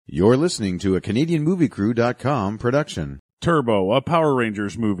You're listening to a CanadianMovieCrew.com production. Turbo, a Power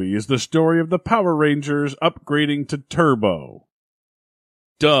Rangers movie, is the story of the Power Rangers upgrading to Turbo.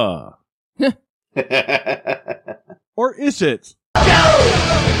 Duh. Or is it? Go!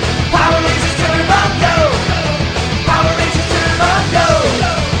 Power Rangers Turbo, go! Power Rangers Turbo, go!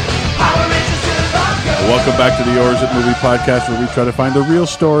 Power Rangers Turbo, go! Welcome back to the Yours It Movie podcast, where we try to find the real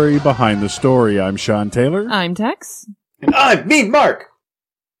story behind the story. I'm Sean Taylor. I'm Tex. And I'm Mean Mark.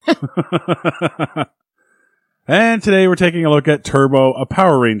 And today we're taking a look at Turbo, a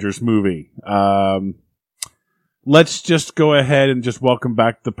Power Rangers movie. Let's just go ahead and just welcome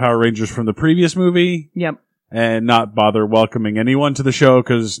back the Power Rangers from the previous movie. Yep. And not bother welcoming anyone to the show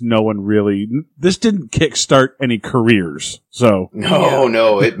because no one really... This didn't kickstart any careers, so...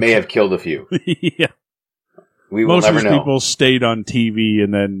 No, it may have killed a few. Yeah. We will Most never of these know. people stayed on TV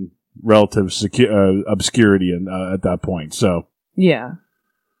and then relative obscurity at that point, so... Yeah.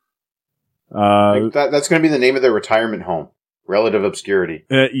 That's going to be the name of their retirement home. Relative obscurity.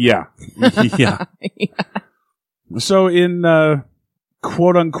 Yeah. Yeah. So in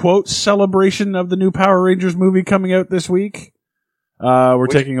quote-unquote celebration of the new Power Rangers movie coming out this week, we're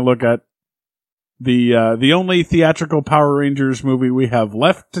taking a look at the only theatrical Power Rangers movie we have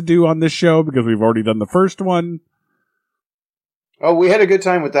left to do on this show because we've already done the first one. Oh, we had a good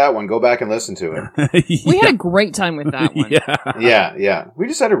time with that one. Go back and listen to it. We had a great time with that one. Yeah. Yeah. We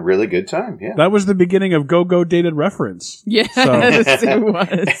just had a really good time. Yeah. That was the beginning of Go-Go Dated Reference. Yes, So- it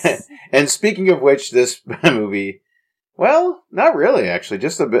was. And speaking of which, this movie, well, not really, actually.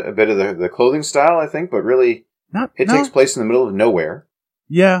 Just a bit of the clothing style, I think, but really, it takes place in the middle of nowhere.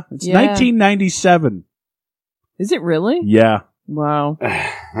 Yeah, it's Yeah. 1997. Is it really? Yeah, Wow.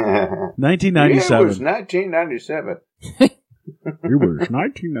 1997. It was 1997. It was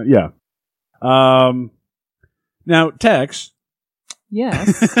 19. Yeah. Now, Tex.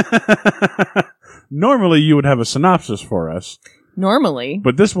 Yes. Normally, you would have a synopsis for us, Normally.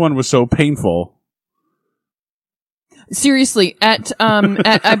 but this one was so painful. Seriously, at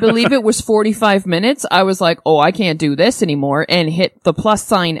I believe it was 45 minutes, I was like, oh, I can't do this anymore, and hit the plus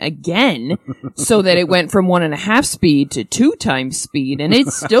sign again, so that it went from 1.5 speed to 2 times speed, and it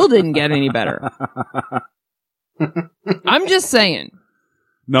still didn't get any better. I'm just saying.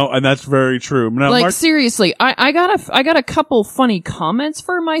 No, and that's very true. Now, Like, Mark, seriously, I got a couple funny comments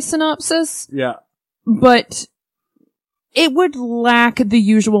for my synopsis, yeah, but it would lack the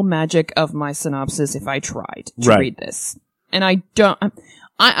usual magic of my synopsis if I tried to Right. read this. And I don't,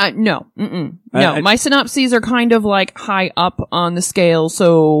 no, I- my synopses are kind of like high up on the scale,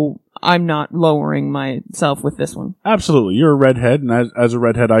 so I'm not lowering myself with this one. absolutely. You're a redhead, and as a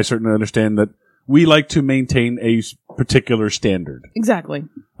redhead, I certainly understand that we like to maintain a particular standard. Exactly.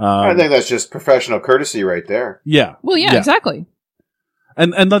 I think that's just professional courtesy right there. Yeah. Well, yeah, exactly.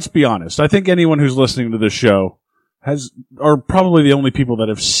 And let's be honest. I think anyone who's listening to this show are probably the only people that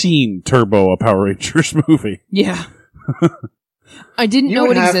have seen Turbo, a Power Rangers movie. Yeah. I didn't You know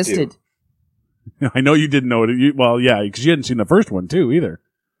would it have existed. I know you didn't know it. Well, yeah, because you hadn't seen the first one too either.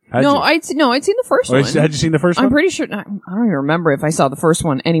 Had you? I'd seen the first Oh, one. had you seen the first I'm one? pretty sure. I don't even remember if I saw the first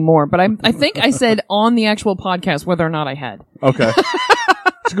one anymore, but I think I said on the actual podcast whether or not I had. Okay.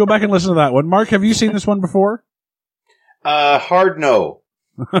 So go back and listen to that one. Mark, have you seen this one before? Hard no.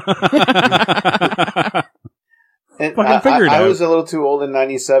 And Fucking figure it I out. was a little too old in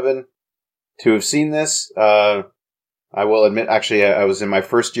 97 to have seen this. I will admit, actually, I was in my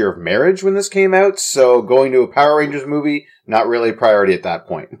first year of marriage when this came out, so going to a Power Rangers movie, not really a priority at that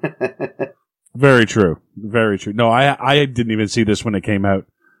point. Very true. Very true. No, I didn't even see this when it came out.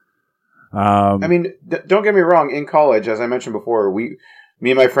 I mean, don't get me wrong, in college, as I mentioned before, me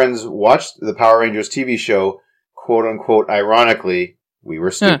and my friends watched the Power Rangers TV show, quote unquote, ironically, we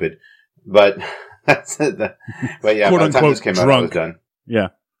were stupid. But that's it. But yeah, Quote, by the time unquote, this came out, I drunk. was done. Yeah.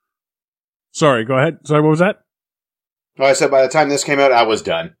 Sorry, go ahead. Sorry, what was that? No, I said by the time this came out, I was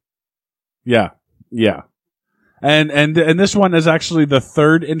done. Yeah. Yeah. And this one is actually the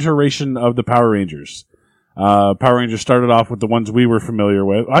third iteration of the Power Rangers. Power Rangers started off with the ones we were familiar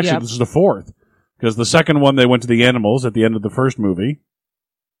with. Actually, Yep. This is the fourth. Because the second one, they went to the animals at the end of the first movie.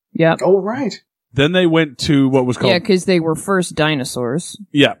 Yep. Oh, right. Then they went to what was called... Yeah, because they were first dinosaurs.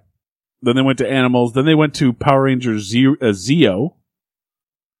 Yeah. Then they went to animals. Then they went to Power Rangers Zeo.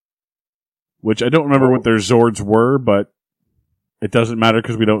 Which I don't remember what their Zords were, but it doesn't matter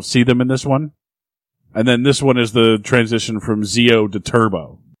because we don't see them in this one. And then this one is the transition from Zeo to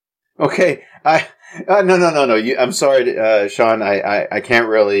Turbo. Okay. No. I'm sorry, Sean. I can't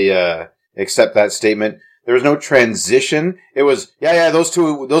really accept that statement. There was no transition. It was, those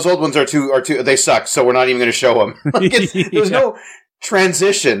old ones are too, they suck, so we're not even going to show them. There was no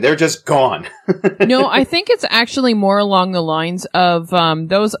transition. They're just gone. No, I think it's actually more along the lines of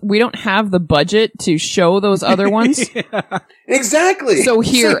those. We don't have the budget to show those other ones. Exactly. So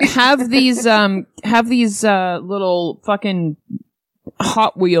here, have these little fucking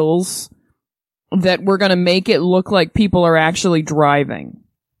Hot Wheels that we're gonna make it look like people are actually driving.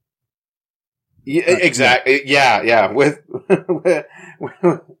 Yeah, exactly. Yeah. With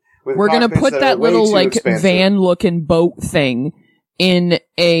We're gonna put that little like van-looking boat thing in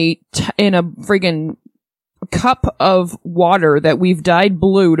a friggin' cup of water that we've dyed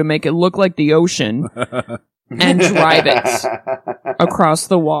blue to make it look like the ocean, and drive it across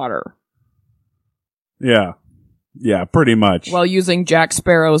the water. Yeah, pretty much. While using Jack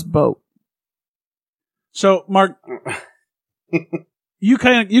Sparrow's boat. So, Mark, you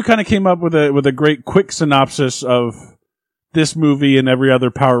kind of came up with a great quick synopsis of this movie and every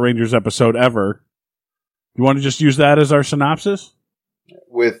other Power Rangers episode ever. You want to just use that as our synopsis?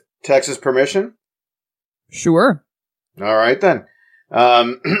 With Texas permission? Sure. All right, then.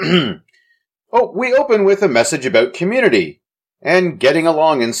 We open with a message about community and getting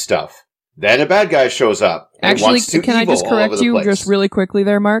along and stuff. Then a bad guy shows up. And Actually, wants to can I evil just all over correct the you place. just really quickly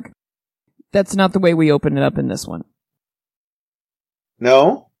there, Mark? That's not the way we open it up in this one.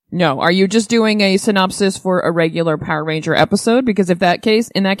 No? No. Are you just doing a synopsis for a regular Power Ranger episode? Because in that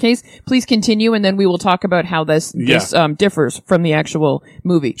case, please continue, and then we will talk about how this differs from the actual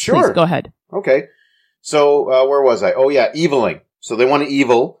movie. Sure. Please, go ahead. Okay. So, where was I? Oh, yeah, eviling. So they want to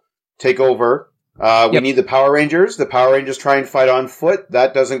evil, take over. We need the Power Rangers. The Power Rangers try and fight on foot.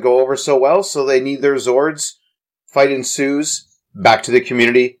 That doesn't go over so well, so they need their Zords. Fight ensues. Back to the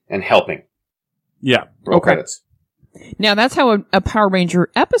community and helping. Yeah. Roll Okay. credits. Now, that's how a Power Ranger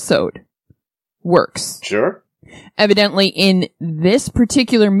episode works. Sure. Evidently, in this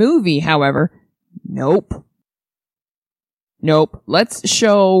particular movie, however, nope. Let's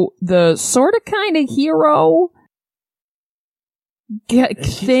show the sort of kind of hero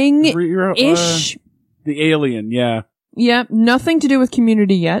thing-ish. The alien, yeah. Yeah, nothing to do with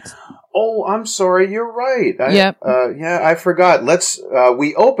community yet. Oh, I'm sorry. You're right. Yep. I forgot.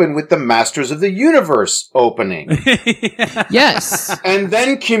 We open with the Masters of the Universe opening. Yes. And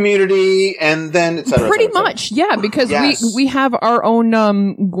then community, and then et cetera, Pretty et cetera. much, yeah, because Yes. we have our own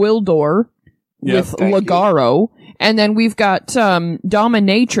Gwildor with thank you. Lagaro, and then we've got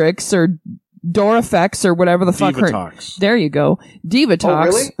Dominatrix or Dorifex or whatever the fuck her... Divatox. There you go. Divatox,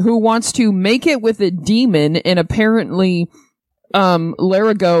 really? who wants to make it with a demon, and apparently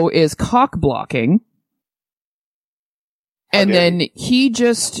Larigo is cock blocking. And then he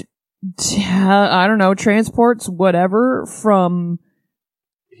just, I don't know, transports whatever from...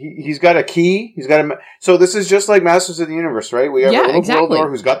 He's got a key. So this is just like Masters of the Universe, right? We have a little exactly. Gwildor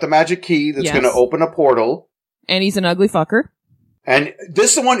who's got the magic key that's Yes. going to open a portal. And he's an ugly fucker. And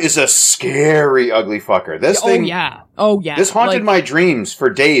this one is a scary ugly fucker. This thing... Oh, yeah. This haunted my dreams for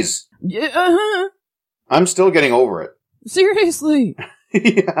days. Uh-huh. I'm still getting over it. Seriously.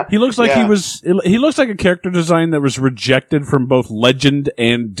 Yeah. He looks like he looks like a character design that was rejected from both Legend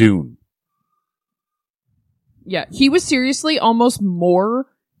and Dune. Yeah, he was seriously almost more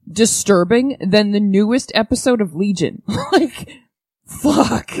disturbing than the newest episode of Legion. Like,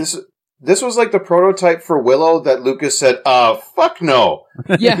 fuck. This was like the prototype for Willow that Lucas said, fuck no.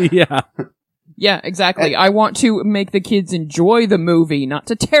 Yeah. Yeah. Yeah, exactly. I want to make the kids enjoy the movie, not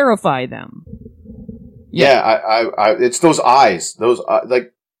to terrify them. Yeah, I it's those eyes. Those,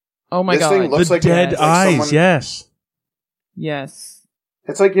 like, Oh my this god. thing looks The like dead like eyes, someone- yes. Yes.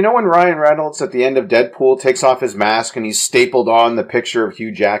 It's like, you know when Ryan Reynolds at the end of Deadpool takes off his mask and he's stapled on the picture of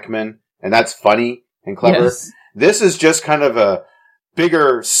Hugh Jackman, and that's funny and clever? Yes. This is just kind of a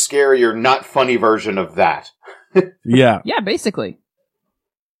bigger, scarier, not funny version of that. Yeah. Yeah, basically.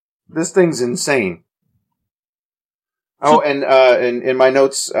 This thing's insane. Oh, and in my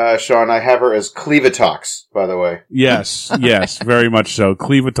notes, Sean, I have her as Cleavatox, by the way. Yes, very much so.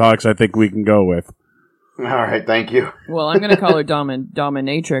 Cleavatox, I think we can go with. All right, thank you. Well, I'm going to call her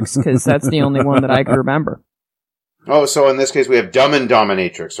Dominatrix because that's the only one that I can remember. Oh, so in this case, we have Dumb and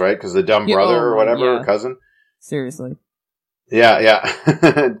Dominatrix, right? Because the dumb Yeah, brother or whatever, yeah. or cousin. Seriously. Yeah.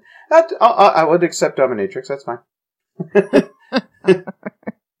 I would accept Dominatrix. That's fine.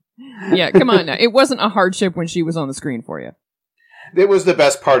 Yeah, come on now. It wasn't a hardship when she was on the screen for you. It was the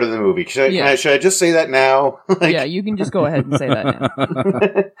best part of the movie. Should I just say that now? Yeah, you can just go ahead and say that now.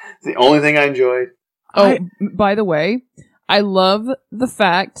 It's the only thing I enjoyed. Oh, by the way, I love the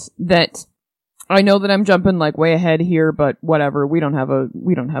fact that I know that I'm jumping like way ahead here, but whatever. We don't have a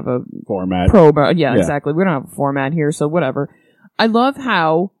Format. probe. Yeah. Exactly. We don't have a format here, so whatever. I love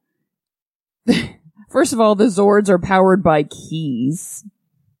how First of all, the Zords are powered by keys.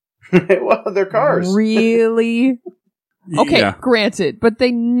 Well, they're cars. Really? Okay, Yeah. granted, but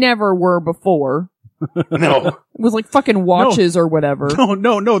they never were before. No. It was like fucking watches or whatever.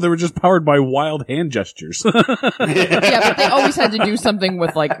 No, they were just powered by wild hand gestures. Yeah, but they always had to do something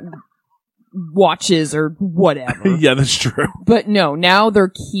with like watches or whatever. Yeah, that's true. But no, now they're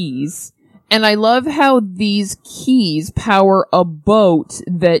keys. And I love how these keys power a boat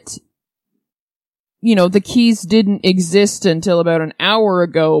that, you know, the keys didn't exist until about an hour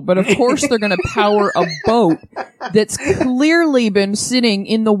ago, but of course they're gonna power a boat that's clearly been sitting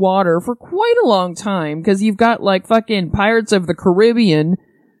in the water for quite a long time, because you've got like fucking Pirates of the Caribbean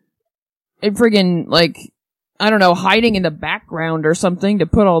and friggin' like, I don't know, hiding in the background or something to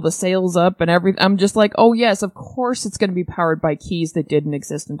put all the sails up and everything. I'm just like, oh yes, of course it's gonna be powered by keys that didn't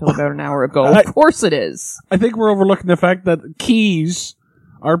exist until about an hour ago. Of course it is. I think we're overlooking the fact that keys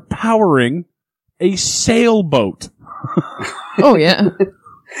are powering a sailboat. Oh yeah.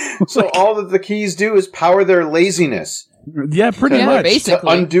 So all that the keys do is power their laziness. Yeah, pretty Yeah, much.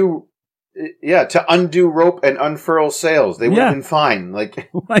 basically. To undo rope and unfurl sails. They would have Yeah. been fine. Like,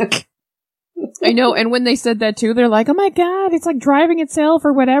 Like, I know, and when they said that too, they're like, oh my god, it's like driving itself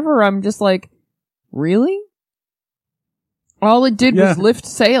or whatever. I'm just like, really? All it did Yeah. was lift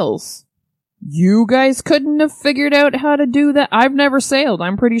sails. You guys couldn't have figured out how to do that? I've never sailed.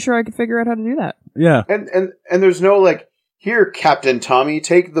 I'm pretty sure I could figure out how to do that. yeah. and there's no like, here, Captain Tommy,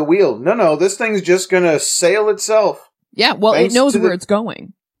 take the wheel. No, this thing's just gonna sail itself. Yeah, well, Thanks it knows to where the- it's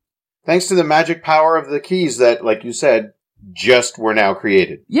going. Thanks to the magic power of the keys that, like you said, just were now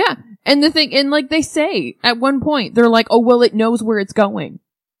created. Yeah, and the thing, and like they say, at one point, they're like, oh, well, it knows where it's going.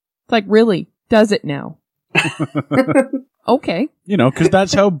 It's like, really? Does it now? Okay. You know, because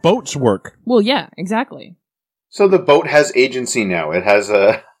that's how boats work. Well, yeah, exactly. So the boat has agency now. It has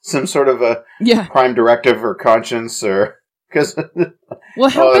some sort of a Yeah. prime directive or conscience, or because Well,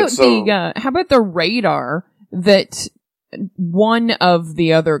 how about that's so- how about the radar that one of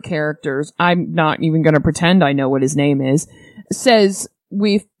the other characters, I'm not even going to pretend I know what his name is, says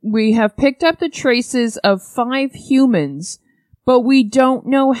we have picked up the traces of 5 humans, but we don't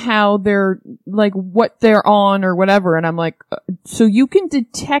know how they're, like, what they're on or whatever. And I'm like, so you can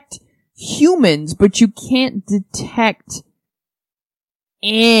detect humans, but you can't detect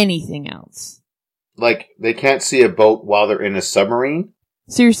anything else. like they can't see a boat while they're in a submarine.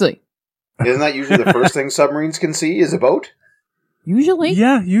 Seriously. Isn't that usually the first thing submarines can see is a boat? Usually?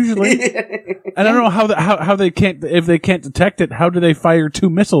 Yeah, usually. I don't know how they can't, if they can't detect it, how do they fire 2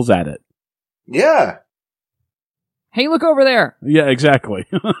 missiles at it? Yeah. Hey, look over there. Yeah, exactly.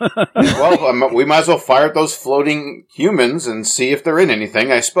 Well, we might as well fire at those floating humans and see if they're in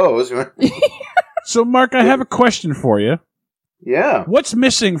anything, I suppose. So, Mark, I have a question for you. Yeah. What's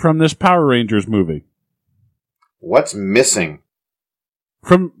missing from this Power Rangers movie? What's missing?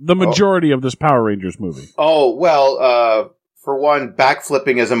 From the majority of this Power Rangers movie? Oh, well, for one,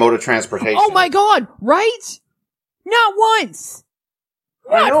 backflipping as a mode of transportation. Oh my god, right? Not once.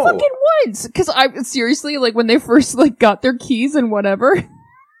 I Not know. fucking once. Cause I, seriously, like when they first like got their keys and whatever, for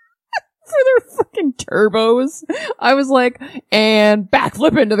their fucking turbos, I was like, and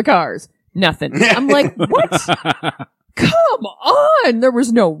backflip into the cars. Nothing. I'm like, what? Come on! There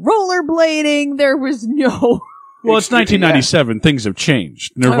was no rollerblading, there was no... Well, it's 1997. Things have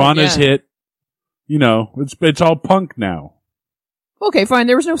changed. Nirvana's yeah. hit. You know, it's all punk now. Okay, fine,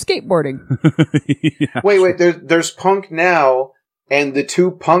 there was no skateboarding. Yeah. Wait, there's punk now, and the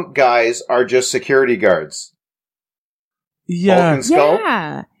 2 punk guys are just security guards. Yeah. Vulcan Skull?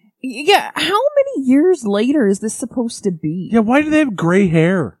 Yeah. Yeah, how many years later is this supposed to be? Yeah, why do they have gray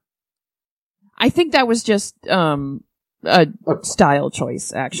hair? I think that was just a style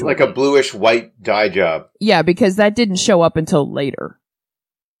choice, actually. Like a bluish white dye job. Yeah, because that didn't show up until later.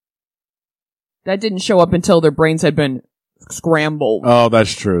 That didn't show up until their brains had been scrambled. Oh,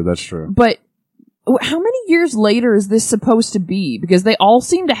 that's true. That's true. But how many years later is this supposed to be? Because they all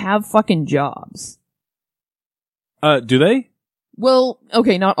seem to have fucking jobs. Do they? Well,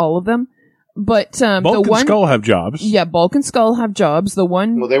 okay, not all of them, but Bulk the and one, Skull have jobs. yeah, Bulk and Skull have jobs. The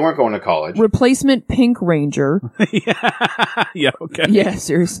one Well, they weren't going to college. replacement Pink Ranger. Yeah, okay. Yeah,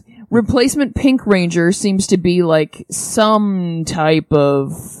 seriously. Replacement Pink Ranger seems to be like some type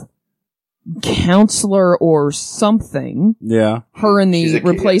of counselor or something. Yeah. Her and She's the a kid.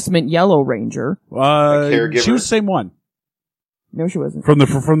 replacement Yellow Ranger. caregiver? She was the same one. No, she wasn't. From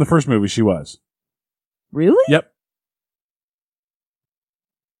the first movie, she was. Really? Yep.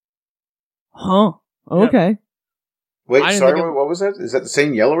 Huh. Okay. Wait, I didn't sorry, think of- what was that? Is that the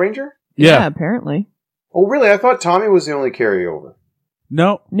same Yellow Ranger? Yeah. Apparently. Oh, really? I thought Tommy was the only carryover.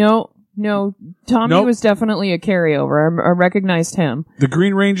 No. No, No, Tommy Nope. was definitely a carryover. I recognized him. The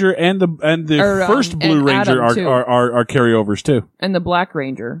Green Ranger and the Or, first Blue and Ranger Adam, too. are carryovers too. And the Black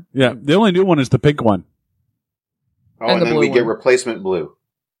Ranger. Yeah, the only new one is the pink one. Oh, And and the then blue we get one. replacement blue.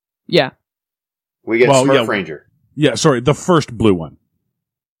 Yeah. We get Well, Smurf yeah. Ranger. Yeah, sorry, the first blue one.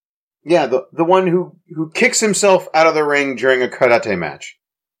 Yeah, the one who kicks himself out of the ring during a karate match.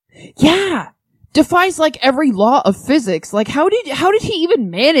 Yeah. Defies like every law of physics. Like how did he even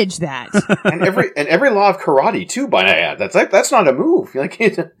manage that? And every law of karate too, by I add. That's not a move. Like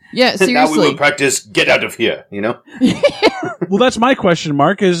Yeah, seriously. now we will practice get out of here, you know? Well, that's my question,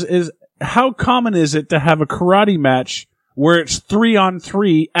 Mark, is how common is it to have a karate match where it's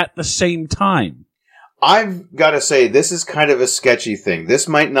 3-on-3 at the same time? I've got to say, this is kind of a sketchy thing. This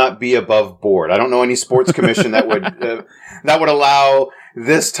might not be above board. I don't know any sports commission that would allow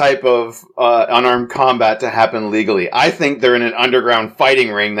this type of unarmed combat to happen legally. I think they're in an underground fighting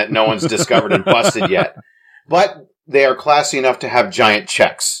ring that no one's discovered and busted yet. But they are classy enough to have giant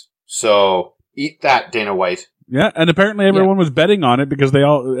checks. So eat that, Dana White. Yeah, and apparently everyone was betting on it because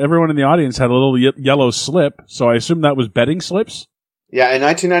everyone in the audience had a little yellow slip, so I assume that was betting slips? Yeah, in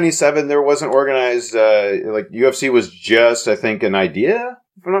 1997, there wasn't organized, like UFC was just, I think, an idea,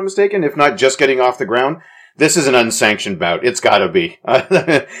 if I'm not mistaken, if not just getting off the ground. This is an unsanctioned bout. It's gotta be.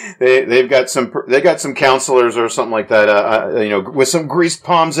 They got some counselors or something like that, with some greased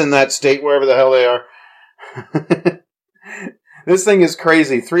palms in that state, wherever the hell they are. This thing is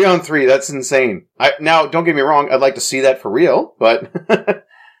crazy. 3-on-3, that's insane. Now, don't get me wrong, I'd like to see that for real, but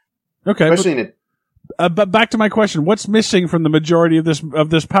Okay, especially in it. but back to my question: what's missing from the majority of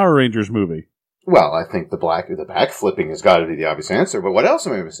this Power Rangers movie? Well, I think the back flipping has got to be the obvious answer, but what else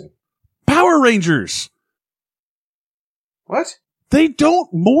am I missing? Power Rangers. What? They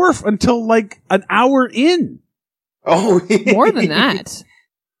don't morph until like an hour in. Oh, More than that.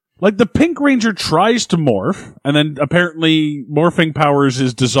 Like the Pink Ranger tries to morph, and then apparently morphing powers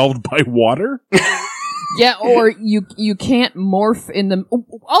is dissolved by water. Yeah, or you can't morph in the...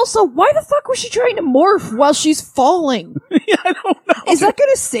 Also, why the fuck was she trying to morph while she's falling? Yeah, I don't know. Is that going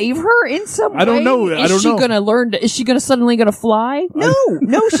to save her in some way? I don't know. Is she going to learn... Is she suddenly going to fly? No,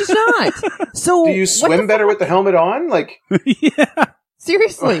 she's not. So do you swim better with the helmet on? Like, Yeah.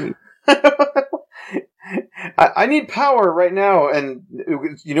 Seriously. I need power right now, and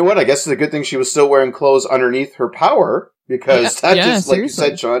you know what? I guess it's a good thing she was still wearing clothes underneath her power, because that just, like you seriously.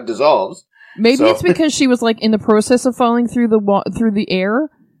 said, Sean, dissolves. Maybe So- it's because she was like in the process of falling through the air,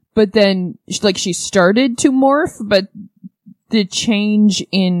 but then she started to morph, but the change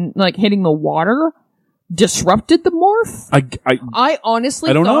in like hitting the water disrupted the morph. I honestly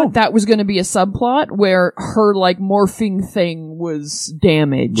I don't thought know. that was going to be a subplot where her like morphing thing was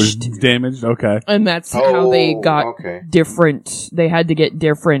damaged. Was damaged. Okay. And that's how they got okay. different. They had to get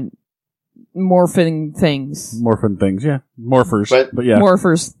different morphing things. Morphin things. Yeah. Morphers. But- yeah.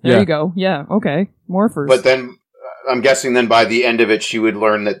 Morphers. There Yeah. you go. Yeah. Okay. Morphers. But then, I'm guessing then by the end of it, she would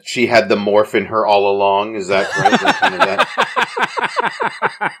learn that she had the morph in her all along. Is that right? Kind of that?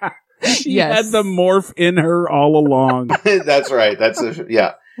 She Yes. had the morph in her all along. That's right.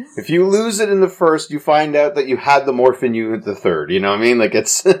 Yeah. If you lose it in the first, you find out that you had the morph in you in the third. You know what I mean? Like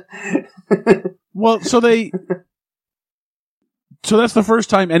it's. Well, so that's the first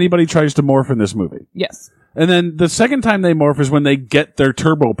time anybody tries to morph in this movie. yes. And then the second time they morph is when they get their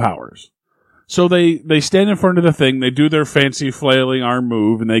turbo powers. So they stand in front of the thing, they do their fancy flailing arm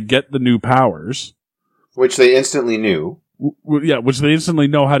move, and they get the new powers. Which they instantly knew. Which they instantly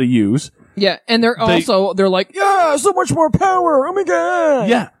know how to use. Yeah, and they're like, yeah, so much more power. Oh my god.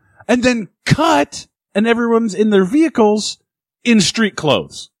 Yeah. And then cut, and everyone's in their vehicles in street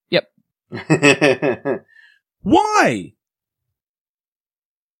clothes. Yep. Why?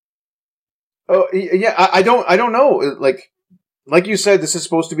 Oh yeah, I don't know. Like you said, this is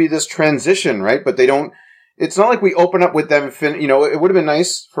supposed to be this transition, right? But they don't. It's not like we open up with them. It would have been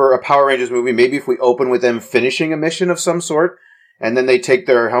nice for a Power Rangers movie. Maybe if we open with them finishing a mission of some sort, and then they take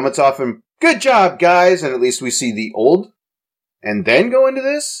their helmets off and good job, guys, and at least we see the old, and then go into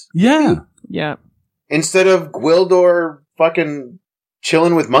this Yeah. Yeah. instead of Gwildor fucking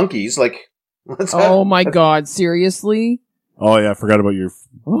chilling with monkeys. Like, let's have. Oh my god, seriously? Oh yeah, I forgot about your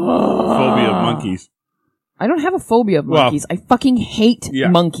phobia of monkeys. I don't have a phobia of Well, monkeys. I fucking hate yeah.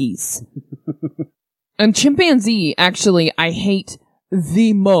 monkeys. And chimpanzee, actually, I hate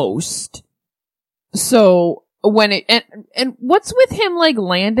the most. So, when and what's with him, like,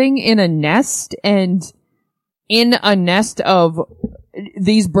 landing in a nest and in a nest of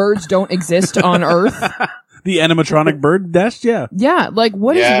these birds don't exist on Earth? The animatronic bird nest, yeah. Yeah, like,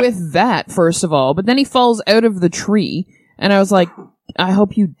 what is Yeah. with that, first of all? But then he falls out of the tree, and I was like, I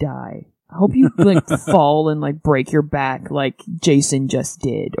hope you die. I hope you like fall and like break your back like Jason just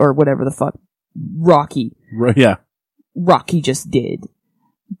did, or whatever the fuck Rocky just did.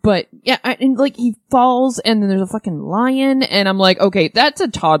 But yeah, and like he falls and then there's a fucking lion and I'm like, okay, that's a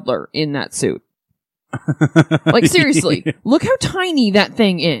toddler in that suit. Like seriously, look how tiny that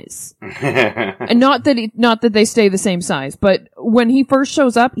thing is. And not that they stay the same size, but when he first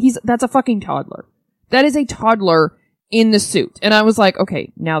shows up, that's a fucking toddler. That is a toddler in the suit. And I was like,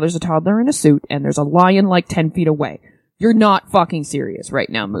 okay, now there's a toddler in a suit and there's a lion like 10 feet away. You're not fucking serious right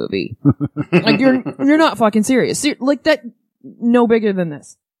now, movie. Like you're not fucking serious. Like that, no bigger than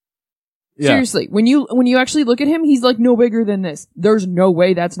this. Yeah. Seriously, when you actually look at him, he's like no bigger than this. There's no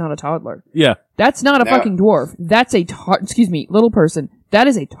way that's not a toddler. Yeah. That's not a fucking dwarf. That's a little person. That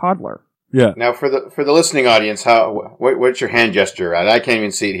is a toddler. Yeah. Now for the listening audience, what's your hand gesture at? I can't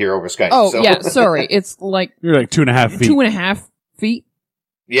even see it here over Skype. Oh, so. yeah, sorry. It's like you're like 2.5 feet. 2.5 feet.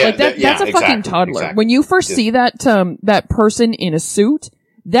 Yeah, like that's a fucking toddler. Exactly. When you first see that person in a suit,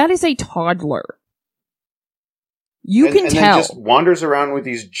 that is a toddler. You can tell. Then just wanders around with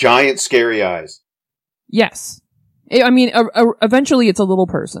these giant, scary eyes. Yes. I mean, eventually it's a little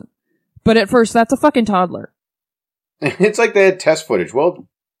person. But at first, that's a fucking toddler. It's like they had test footage. Well,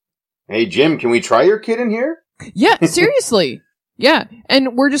 hey, Jim, can we try your kid in here? Yeah, seriously. Yeah.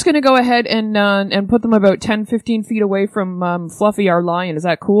 And we're just going to go ahead and put them about 10, 15 feet away from Fluffy, our lion. Is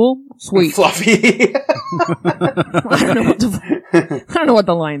that cool? Sweet. Fluffy. I don't know what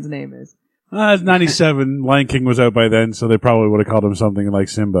the lion's name is. It's 97. Lion King was out by then, so they probably would have called him something like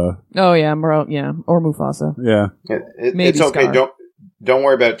Simba. Oh yeah, or Mufasa. Yeah, maybe it's okay. Scar. Don't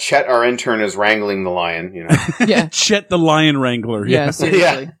worry about Chet. Our intern is wrangling the lion. You know, yeah, Chet the lion wrangler. Yeah,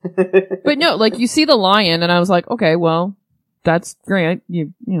 seriously. But no, like you see the lion, and I was like, okay, well, that's great.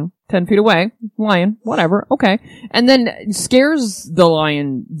 You know, 10 feet away, lion, whatever, okay, and then scares the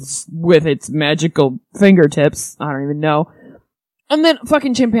lion with its magical fingertips. I don't even know. And then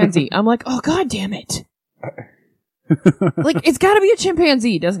fucking chimpanzee. I'm like, oh god damn it. Like, it's gotta be a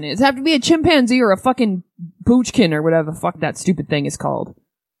chimpanzee, doesn't it? It's have to be a chimpanzee or a fucking poochkin or whatever the fuck that stupid thing is called.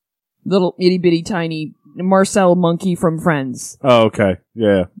 Little itty bitty tiny Marcel monkey from Friends. Oh, okay.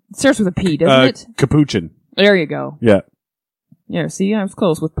 Yeah. It starts with a P, doesn't it? Capuchin. There you go. Yeah. Yeah, see, I was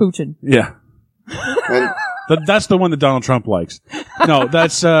close with Poochin. Yeah. That's the one that Donald Trump likes. No,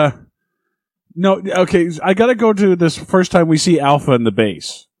 that's, no, okay, I gotta go to this first time we see Alpha in the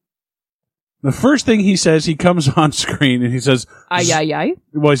base. The first thing he says, he comes on screen and he says... Ay.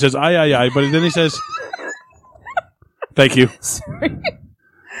 Well, he says, ay, but then he says... Thank you. Sorry.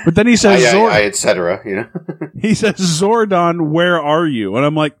 But then he says... etc., you know? He says, Zordon, where are you? And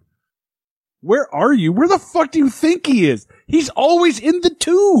I'm like, where are you? Where the fuck do you think he is? He's always in the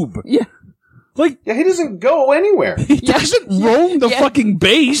tube. Yeah. Like, yeah, he doesn't go anywhere. He doesn't roam the fucking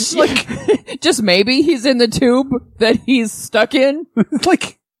base. Like, just maybe he's in the tube that he's stuck in.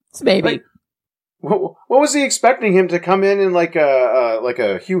 Like, maybe. Like, what was he expecting him to come in like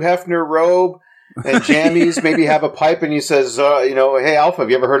a Hugh Hefner robe and jammies? Maybe have a pipe, and he says, hey Alpha, have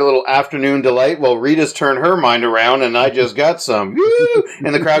you ever heard a little afternoon delight? Well, Rita's turned her mind around, and I just got some. Woo!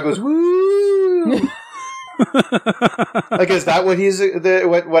 And the crowd goes woo. Like, is that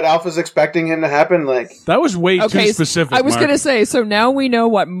what what Alpha's expecting him to happen? Like, that was way too specific. I was going to say, so now we know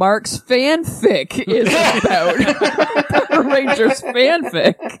what Mark's fanfic is about. Power Rangers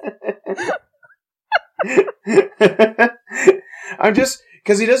fanfic. I'm just,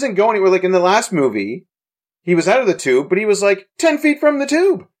 because he doesn't go anywhere. Like in the last movie, he was out of the tube, but he was like 10 feet from the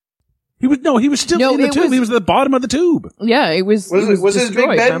tube. He was still in the tube. He was at the bottom of the tube. Yeah, it was. Was his big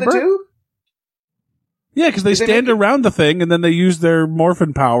bed in the tube? Yeah, because they stand around the thing and then they use their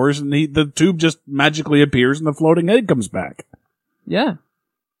morphin powers, and the tube just magically appears and the floating head comes back. Yeah.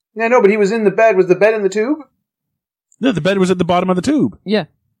 Yeah, no, but he was in the bed. Was the bed in the tube? No, the bed was at the bottom of the tube. Yeah.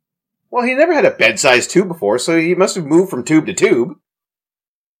 Well, he never had a bed-sized tube before, so he must have moved from tube to tube.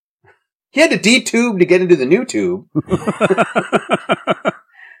 He had to detube to get into the new tube.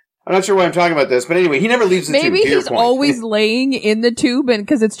 I'm not sure why I'm talking about this, but anyway, he never leaves the tube. Maybe he's always laying in the tube, and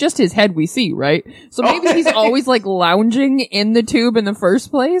because it's just his head we see, right? So maybe he's always like lounging in the tube in the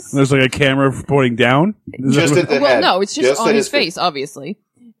first place. There's like a camera pointing down. Just at the head. Well, no, it's just on his face, obviously.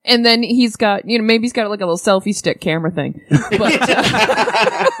 And then he's got, maybe he's got like a little selfie stick camera thing. But,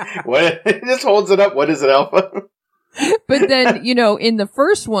 what? He just holds it up. What is it, Alpha? But then, in the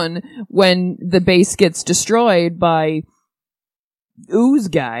first one, when the base gets destroyed by Ooze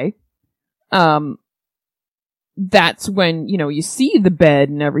guy, that's when, you see the bed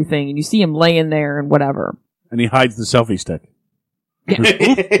and everything, and you see him laying there and whatever. And he hides the selfie stick.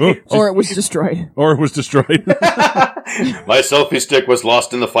 Or it was destroyed. Or it was destroyed. My selfie stick was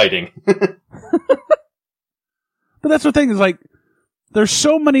lost in the fighting. But that's the thing is, like, there's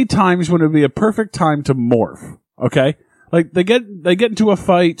so many times when it would be a perfect time to morph. Okay, like they get into a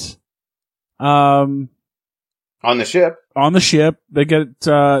fight, On the ship. on the ship. They get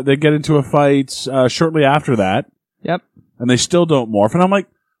into a fight shortly after that, Yep. and they still don't morph. And I'm like,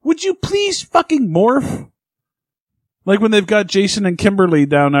 would you please fucking morph? Like when they've got Jason and Kimberly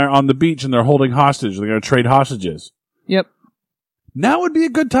down there on the beach and they're holding hostage. They're going to trade hostages. Yep. Now would be a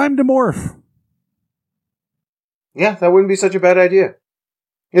good time to morph. Yeah, that wouldn't be such a bad idea.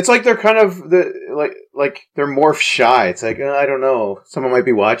 It's like they're kind of like they're morph shy. It's like, I don't know, someone might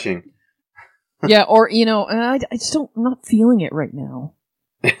be watching. Yeah, or, I just don't, I'm not feeling it right now.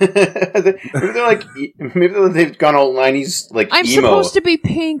 Maybe they've gone all 90s like I'm emo. supposed to be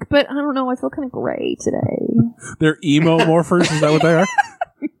pink, but I don't know, I feel kind of gray today. They're emo morphers. Is that what they are?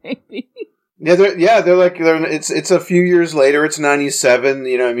 Maybe. It's a few years later. It's 97.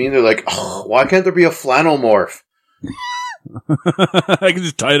 You know what I mean? They're like, oh, why can't there be a flannel morph? I can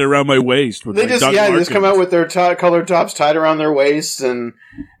just tie it around my waist. With They just come out with their colored tops tied around their waists, and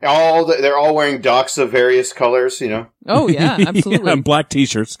they're all wearing docks of various colors. You know? Oh, yeah, absolutely. Yeah, and black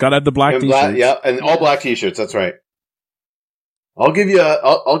t-shirts. Gotta have the black And t-shirts. and all black t-shirts. That's right. I'll give you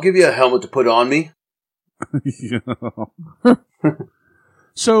a helmet to put on me.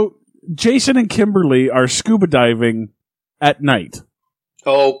 So Jason and Kimberly are scuba diving at night,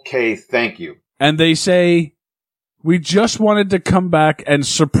 Okay, thank you. and they say, "We just wanted to come back and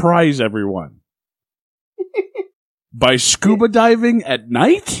surprise everyone by scuba diving at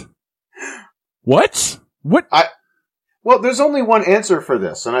night." What? What? Well, there's only one answer for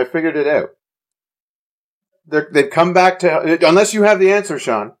this, and I figured it out. They've come back to... Unless you have the answer,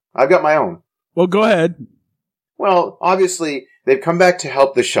 Sean. I've got my own. Well, go ahead. Well, obviously, they've come back to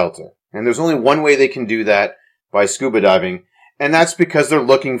help the shelter. And there's only one way they can do that, by scuba diving. And that's because they're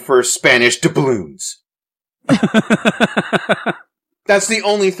looking for Spanish doubloons. That's the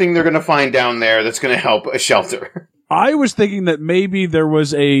only thing they're going to find down there that's going to help a shelter. I was thinking that maybe there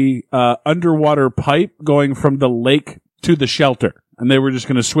was a underwater pipe going from the lake to the shelter, and they were just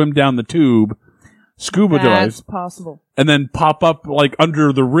going to swim down the tube, scuba That's dive, possible. and then pop up like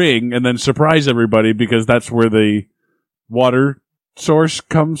under the ring, and then surprise everybody because that's where the water source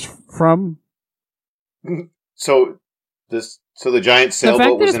comes from. So the giant The sailboat fact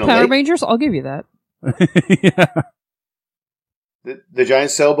that was it's in a Power lake? Rangers, I'll give you that. Yeah. The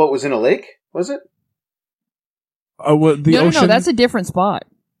giant sailboat was in a lake? Was it? Well, the ocean. No, that's a different spot.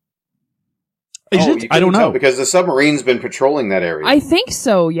 Is Oh, it? you I don't couldn't tell know. because the submarine's been patrolling that area. I think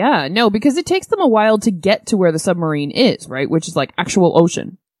so, yeah. No, because it takes them a while to get to where the submarine is, right? Which is like actual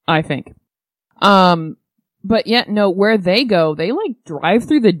ocean, I think. But yeah, no, where they go, they like drive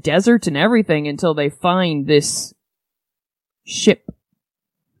through the desert and everything until they find this ship.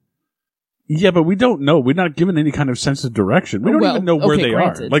 Yeah, but we don't know. We're not given any kind of sense of direction. We don't Well, even know where okay, they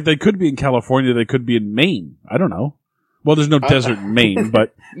granted. are. Like, they could be in California. They could be in Maine. I don't know. Well, there's no desert in Maine,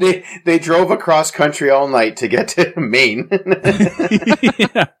 but... They drove across country all night to get to Maine.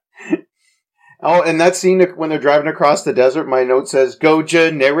 Yeah. Oh, and that scene when they're driving across the desert, my note says, "Go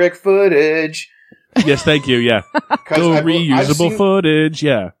generic footage." Yes, thank you, yeah. 'Cause Go I've reusable seen- footage,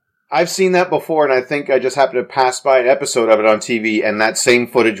 yeah. I've seen that before, and I think I just happened to pass by an episode of it on TV, and that same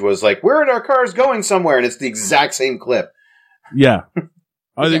footage was like, "We're in our cars going somewhere," and it's the exact same clip. Yeah.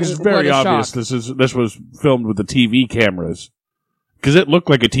 I think it's What very a obvious shock. this was filmed with the TV cameras. Because it looked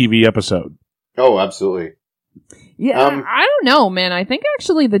like a TV episode. Oh, absolutely. Yeah, I don't know, man. I think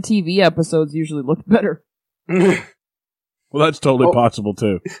actually the TV episodes usually look better. Well, that's totally Oh. possible,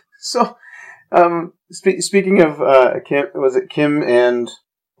 too. So, speaking of Kim, was it Kim and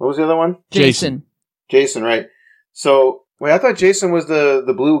what was the other one? Jason. Jason, right? So, wait, I thought Jason was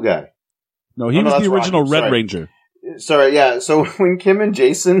the blue guy. No, he Oh, no, was that's the original Rocky. Red Sorry. Ranger. Sorry, yeah. So when Kim and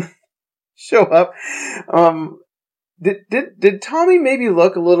Jason show up, did Tommy maybe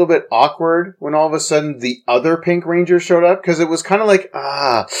look a little bit awkward when all of a sudden the other Pink Ranger showed up? Because it was kind of like,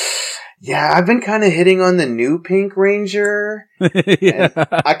 yeah, I've been kind of hitting on the new Pink Ranger. Yeah.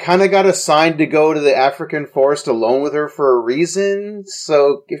 I kind of got assigned to go to the African forest alone with her for a reason.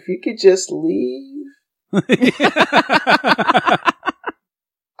 So if you could just leave.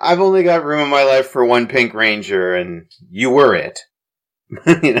 I've only got room in my life for one Pink Ranger, and you were it.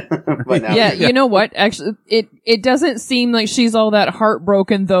 You know, but now Yeah, you know what? Actually, it doesn't seem like she's all that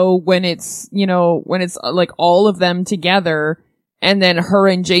heartbroken though when it's, like all of them together and then her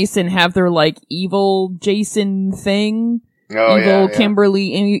and Jason have their like evil Jason thing. evil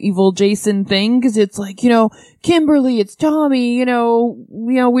Kimberly and evil Jason thing, because it's like, Kimberly, it's Tommy,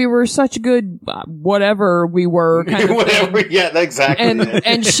 we were such a good whatever we were kind of whatever, yeah, exactly.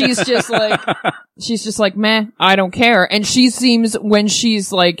 and she's just like meh, I don't care. And she seems, when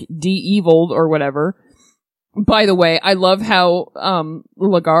she's like de-eviled or whatever. By the way, I love how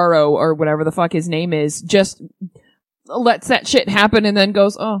Ligaro, or whatever the fuck his name is, just lets that shit happen and then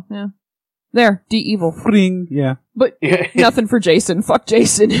goes, oh yeah, there, de-evil. Yeah. But nothing for Jason. Fuck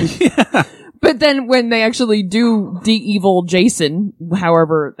Jason. Yeah. But then when they actually do de-evil Jason,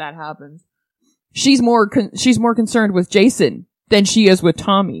 however that happens, she's more concerned with Jason than she is with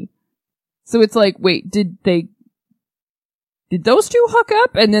Tommy. So it's like, wait, did those two hook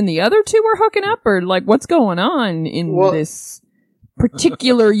up and then the other two were hooking up, or like what's going on in this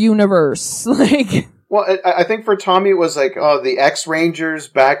particular universe? Like, well, I think for Tommy it was like, the ex-Ranger's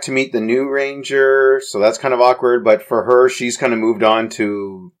back to meet the new Ranger, so that's kind of awkward. But for her, she's kind of moved on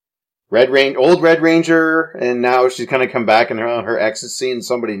to old Red Ranger, and now she's kind of come back and her ex is seeing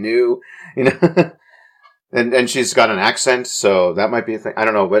somebody new, and she's got an accent, so that might be a thing. I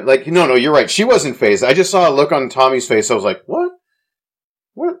don't know, but like, no, you're right. She wasn't phased. I just saw a look on Tommy's face. I was like, what?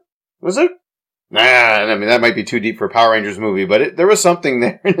 What was it? Nah, I mean, that might be too deep for a Power Rangers movie, but there was something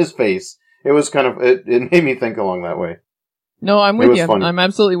there in his face. It was kind of, it made me think along that way. No, I'm with you. Funny. I'm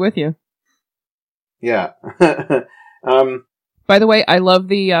absolutely with you. Yeah. By the way, I love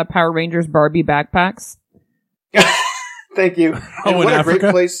the Power Rangers Barbie backpacks. Thank you. Oh, what in a Africa?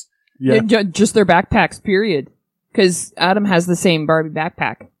 great place. Yeah. Just their backpacks, period. Because Adam has the same Barbie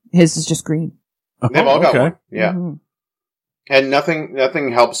backpack. His is just green. They've all got one. Yeah. Mm-hmm. And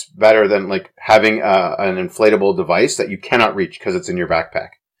nothing helps better than like having an inflatable device that you cannot reach because it's in your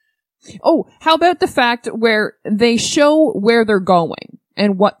backpack. Oh, how about the fact where they show where they're going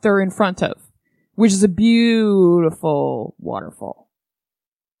and what they're in front of, which is a beautiful waterfall.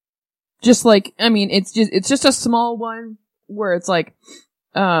 Just like, I mean, it's just a small one where it's like,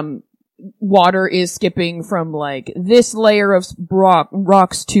 water is skipping from like this layer of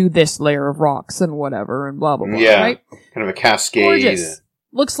rocks to this layer of rocks and whatever and blah, blah, blah. Yeah. Right? Kind of a cascade. Gorgeous.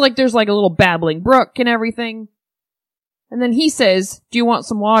 Looks like there's like a little babbling brook and everything. And then he says, do you want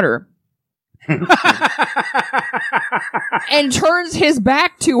some water? And turns his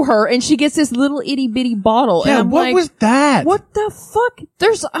back to her, and she gets this little itty bitty bottle. Yeah, and I'm what like, was that? what the fuck?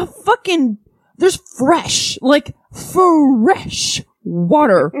 There's fresh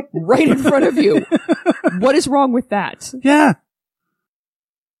water right in front of you. What is wrong with that? Yeah.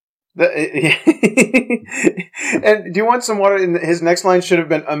 And do you want some water? And his next line should have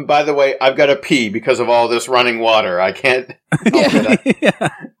been, by the way, I've got to pee because of all this running water. I can't. Yeah.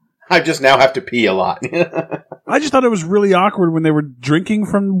 I just now have to pee a lot. I just thought it was really awkward when they were drinking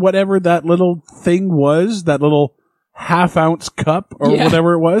from whatever that little thing was, that little half-ounce cup or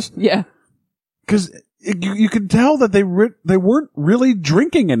whatever it was. Yeah. Because you could tell that they weren't really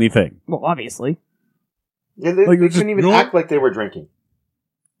drinking anything. Well, obviously. Yeah, they couldn't even act like they were drinking.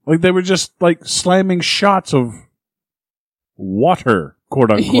 Like they were just like slamming shots of water,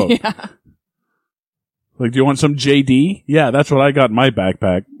 quote unquote. Yeah. Like, do you want some JD? Yeah, that's what I got in my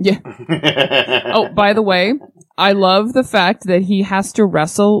backpack. Yeah. Oh, by the way, I love the fact that he has to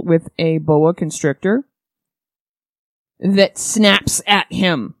wrestle with a boa constrictor that snaps at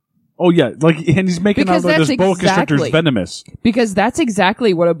him. Oh yeah, like, and he's making out that this boa constrictor's venomous. Because that's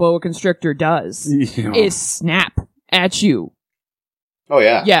exactly what a boa constrictor does, is snap at you. Oh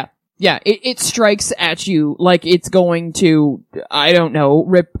yeah. Yeah. Yeah, it strikes at you like it's going to, I don't know,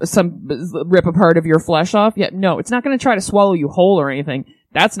 rip a part of your flesh off. Yeah, no, it's not going to try to swallow you whole or anything.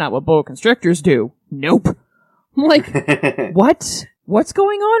 That's not what boa constrictors do. Nope. I'm like, what? What's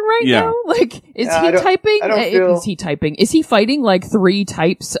going on right now? Like, is he typing? Is he typing? Is he fighting like 3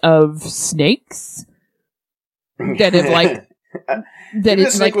 types of snakes that have like that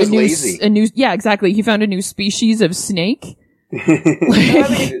it's like a new? Yeah, exactly. He found a new species of snake.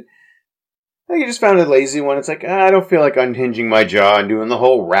 I think he just found a lazy one. It's like, I don't feel like unhinging my jaw and doing the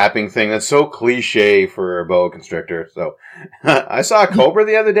whole wrapping thing. That's so cliche for a boa constrictor. So I saw a cobra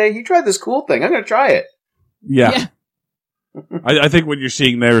the other day. He tried this cool thing. I'm going to try it. Yeah. I think what you're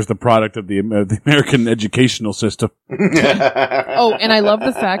seeing there is the product of the American educational system. Oh, and I love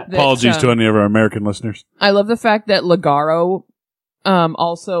the fact that... Apologies to any of our American listeners. I love the fact that Ligaro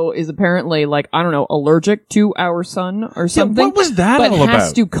also is apparently, like, I don't know, allergic to our sun or something. Yeah, what was that all about? But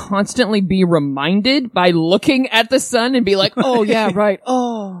has to constantly be reminded by looking at the sun and be like, oh, yeah, right,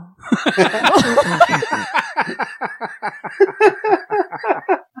 oh.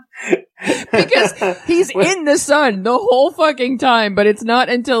 Because he's in the sun the whole fucking time, but it's not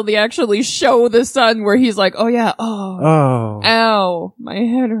until they actually show the sun where he's like, oh yeah, Oh. ow, my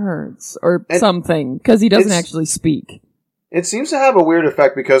head hurts, or something, because he doesn't actually speak. It seems to have a weird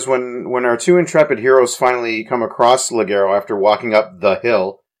effect because when our two intrepid heroes finally come across Ligero after walking up the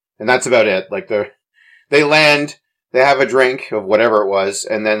hill, and that's about it, like they land, they have a drink of whatever it was,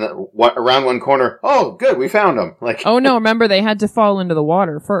 and then around one corner, oh, good, we found him. Like, Oh no, remember they had to fall into the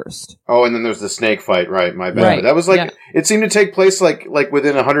water first. oh, and then there's the snake fight, right? My bad. Right, But that was like yeah. it seemed to take place like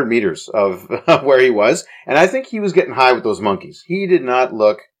within 100 meters of where he was, and I think he was getting high with those monkeys. He did not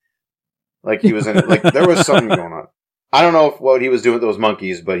look like he was in like there was something going on. I don't know what he was doing with those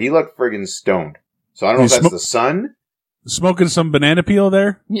monkeys, but he looked friggin' stoned. So I don't know if that's the sun. Smoking some banana peel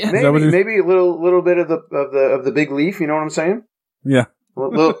there? Yeah. Maybe a little bit of the big leaf. You know what I'm saying? Yeah.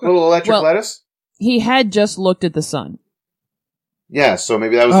 Little electric Well- lettuce. He had just looked at the sun. Yeah. So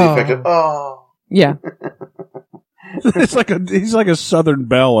maybe that was the effect of Yeah. He's like a Southern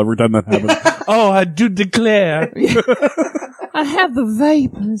belle every time that happens. Oh, I do declare. I have the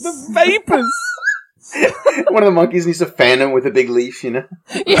vapors. Vapors. One of the monkeys needs to fan him with a big leaf. You know.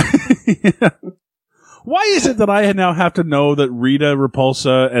 Yeah. Why is it that I now have to know that Rita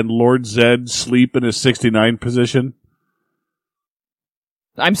Repulsa and Lord Zed sleep in a 69 position?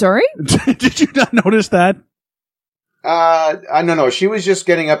 I'm sorry? Did you not notice that? No. She was just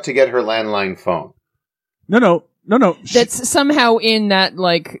getting up to get her landline phone. No. That's somehow in that,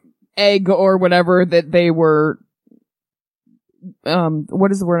 like, egg or whatever that they were,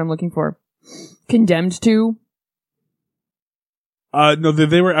 what is the word I'm looking for? Condemned to? No,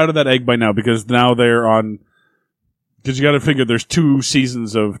 they were out of that egg by now because now they're on. Because you got to figure there's 2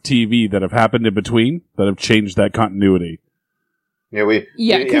 seasons of TV that have happened in between that have changed that continuity.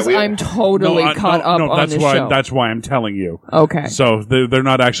 Yeah, because I'm totally caught up on that's this why show. that's why I'm telling you. Okay. So they're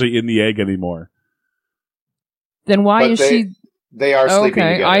not actually in the egg anymore. Then why But is she? They are sleeping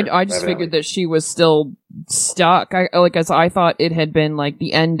Okay, together. I just evidently. figured that she was still stuck. I thought it had been like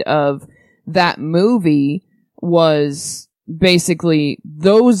the end of that movie was basically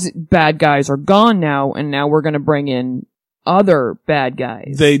those bad guys are gone now, and now we're going to bring in other bad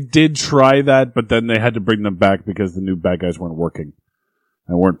guys. They did try that, but then they had to bring them back because the new bad guys weren't working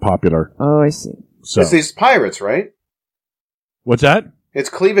and weren't popular. Oh, I see. So It's these pirates, right? what's that? It's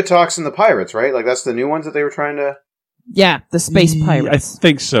Cleavitox and the pirates, right? Like that's the new ones that they were trying to. Yeah, the space I pirates.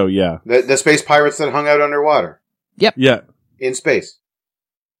 think so. Yeah. The space pirates that hung out underwater Yeah. in space.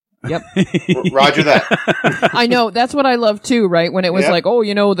 Yep. Roger that. I know. That's what I love too, right? When it was Yep. like,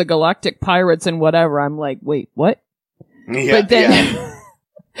 oh, the galactic pirates and whatever. I'm like, wait, what? Yeah, But then,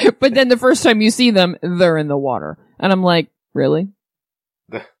 but then the first time you see them, they're in the water. And I'm like, really?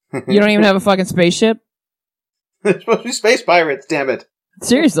 You don't even have a fucking spaceship? They're supposed to be space pirates. Damn it!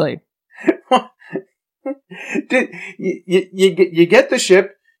 Seriously. You get the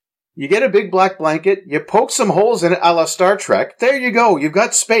ship. You get a big black blanket. You poke some holes in it, a la Star Trek. There you go. You've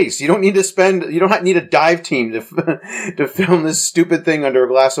got space. You don't need to You don't need a dive team to film this stupid thing under a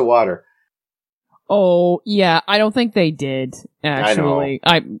glass of water. Oh, yeah. I don't think they did, actually.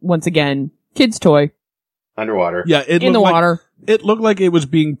 Once again, kid's toy. Underwater. Yeah. It In the looked like- water. It looked like it was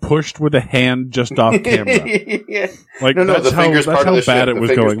being pushed with a hand just off camera. Yeah. Like No, that's the fingers how part of the bad ship. it The was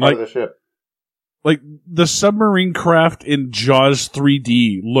fingers going. part of the ship. Like the submarine craft in Jaws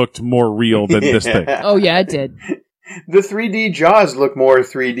 3D looked more real than this thing. Oh, yeah, it did. The 3D Jaws look more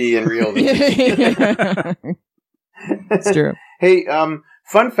 3D and real than It's true. Hey,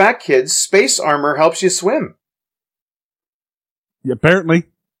 fun fact, kids, space armor helps you swim. Apparently.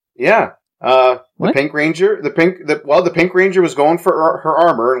 Yeah. The What? Pink Ranger, the Pink Ranger was going for her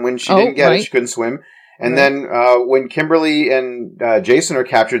armor, and when she didn't get right. it, she couldn't swim. And then, when Kimberly and Jason are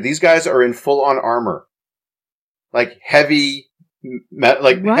captured, these guys are in full-on armor. Like heavy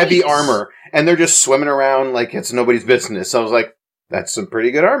armor. And they're just swimming around like it's nobody's business. So I was like, that's some pretty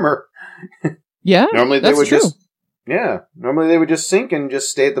good armor. Yeah, Normally they that's would true. normally they would just sink and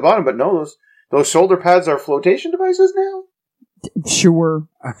just stay at the bottom, but no, those shoulder pads are flotation devices now? Sure.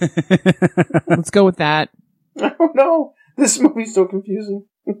 Let's go with that. I don't know. This movie's so confusing.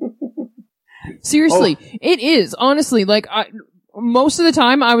 Seriously, it is. Honestly, like, most of the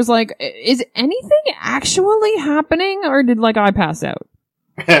time I was like, is anything actually happening, or did, like, I pass out?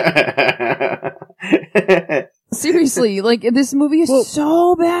 Seriously, like, this movie is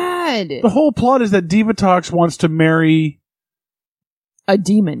so bad. The whole plot is that Divatox wants to marry A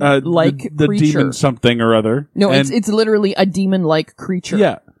demon, like the creature. demon something or other. No, And- it's literally a demon-like creature.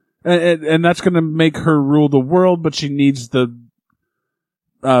 Yeah. And that's going to make her rule the world, but she needs the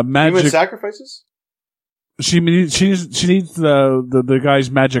magic. Human sacrifices? she needs the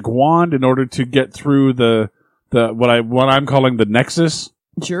guy's magic wand in order to get through the what I'm calling the Nexus.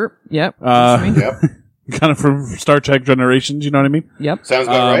 Sure. Yep. Yep. Kind of from Star Trek Generations, you know what I mean? Yep. Sounds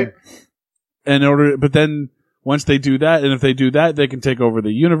about right. But then once they do that, and if they do that, they can take over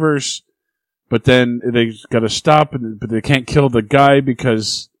the universe. But then they got to stop, but they can't kill the guy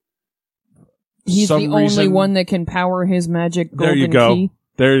because he's the only reason, one that can power his magic golden there you go. key.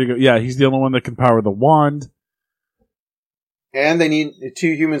 There you go. Yeah, he's the only one that can power the wand. And they need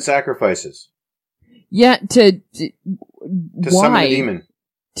 2 human sacrifices Yeah, to summon why? the demon.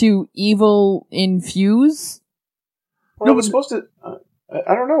 To evil infuse? Well, it was supposed to.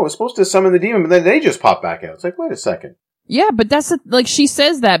 I don't know. It was supposed to summon the demon, but then they just pop back out. It's like, wait a second. Yeah, but that's like she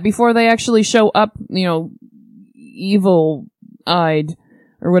says that before they actually show up, evil-eyed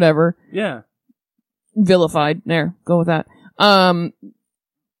or whatever. Yeah. Vilified. There, go with that.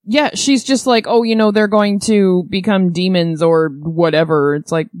 Yeah, she's just like, oh, they're going to become demons or whatever.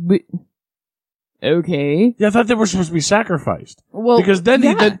 It's like, okay. Yeah, I thought they were supposed to be sacrificed. Well, Because then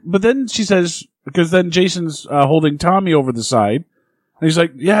yeah. but then she says, because then Jason's holding Tommy over the side, and he's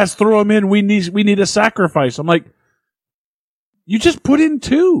like, yes, throw him in. We need a sacrifice. I'm like, you just put in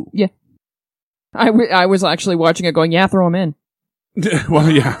 2. Yeah. I was actually watching it going, yeah, throw him in. Well,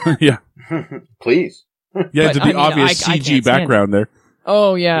 yeah. Please. Yeah, But, to the I mean, obvious I CG can't stand background there.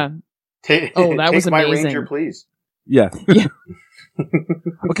 Oh, yeah. Oh, that was take my amazing. Ranger, please. Yeah. Yeah.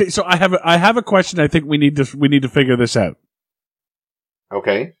 Okay, so I have a question. I think we need to figure this out.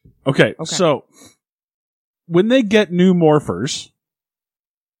 Okay. Okay. So when they get new morphers,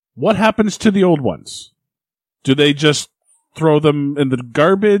 what happens to the old ones? Do they just throw them in the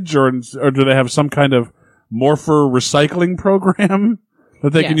garbage, or do they have some kind of morpher recycling program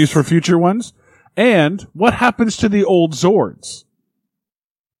that they can use for future ones? And what happens to the old Zords?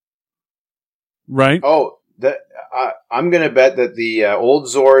 Right? Oh, I'm going to bet that the old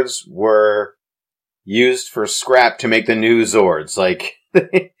Zords were used for scrap to make the new Zords. Like,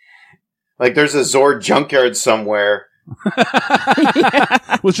 like there's a Zord junkyard somewhere.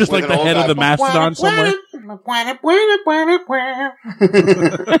 Was just like the head of the mastodon somewhere.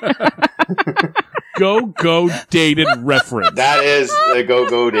 Go dated reference. That is a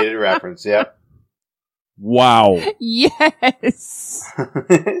go dated reference. Yep. Wow. Yes.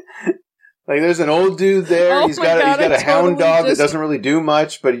 Like there's an old dude there. Oh he's my got God, a I hound totally dog that just- doesn't really do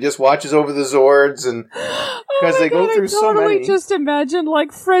much, but he just watches over the Zords, and because they go through so many. Just imagine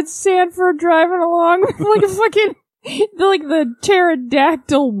like Fred Sanford driving along with like a fucking the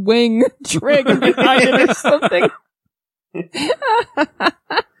pterodactyl wing dragging behind it or something.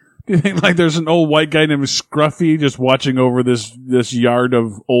 Do you think like there's an old white guy named Scruffy just watching over this yard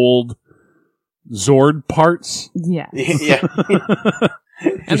of old Zord parts? Yeah. Yeah.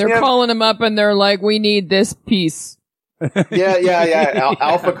 And they're calling him up and they're like, we need this piece. Yeah.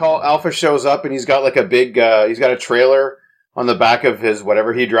 Alpha shows up and he's got like a big, he's got a trailer on the back of his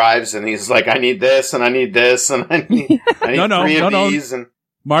whatever he drives, and he's like, I need this and I need this and I need three of these. And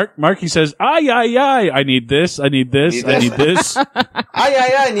Mark, he says, I need this, I need this, I need this.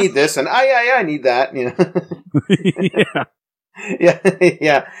 I need this and I need that. You know?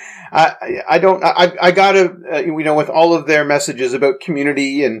 Yeah. I gotta, with all of their messages about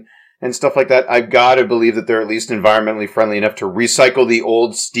community and stuff like that, I've gotta believe that they're at least environmentally friendly enough to recycle the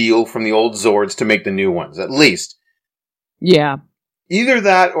old steel from the old Zords to make the new ones, at least. Yeah. Either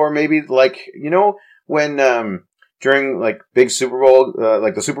that, or maybe like, when, during like big Super Bowl,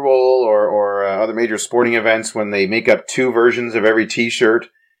 like the Super Bowl or other major sporting events, when they make up 2 versions of every t-shirt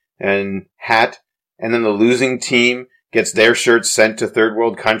and hat, and then the losing team gets their shirts sent to third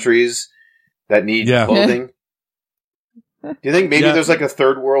world countries that need clothing. Do you think maybe there's like a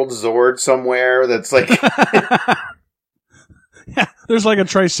third world Zord somewhere that's like... Yeah, there's like a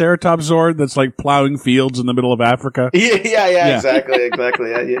Triceratops Zord that's like plowing fields in the middle of Africa. Yeah. Exactly.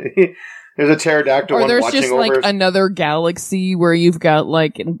 Yeah. There's a pterodactyl or one there's watching just over... like another galaxy where you've got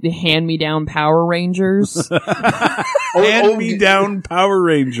like hand-me-down Power Rangers. Hand-me-down Power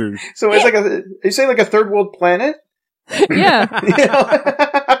Rangers. So it's like are you saying like a third world planet? Yeah.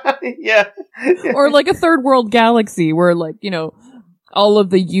 Yeah. Or like a third world galaxy where like, all of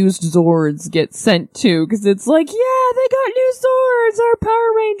the used Zords get sent to, because it's like, yeah, they got new Zords, our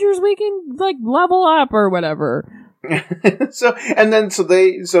Power Rangers, we can like level up or whatever. So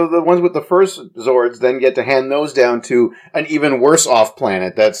the ones with the first Zords then get to hand those down to an even worse off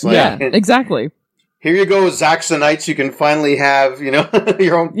planet. That's like, yeah, exactly. Here you go, Zaxxonites. You can finally have,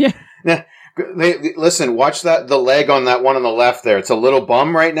 your own. Yeah. Listen, watch the leg on that one on the left there. It's a little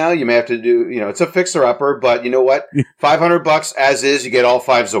bum right now. You may have to do, it's a fixer upper, but you know what? $500 as is, you get all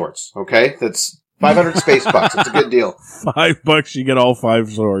 5 Zords. Okay? That's 500 space bucks. It's a good deal. $5, you get all 5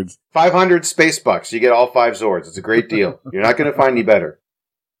 Zords. 500 space bucks. You get all 5 Zords. It's a great deal. You're not going to find any better.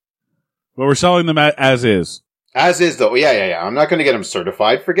 But we're selling them as is. As is, though. Yeah. I'm not going to get them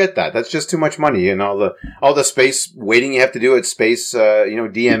certified. Forget that. That's just too much money. And all the space waiting you have to do at space,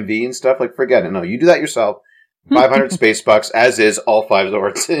 DMV and stuff. Like, forget it. No, you do that yourself. 500 space bucks, as is, all 5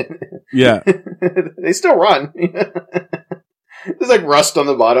 Zords. Yeah. They still run. There's like rust on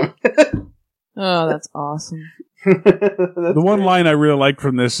the bottom. Oh, that's awesome. The one line I really like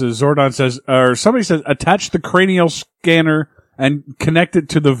from this is Zordon says, or somebody says, attach the cranial scanner and connect it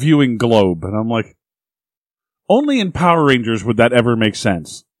to the viewing globe. And I'm like, only in Power Rangers would that ever make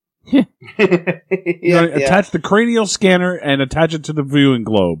sense. Attach the cranial scanner and attach it to the viewing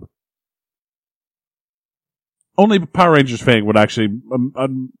globe. Only Power Rangers fan would actually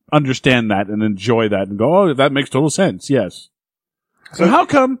understand that and enjoy that and go, oh, that makes total sense. Yes. So how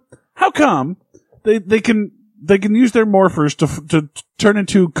come they can use their morphers to turn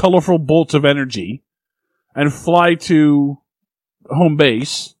into colorful bolts of energy and fly to home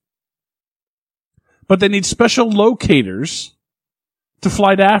base, but they need special locators to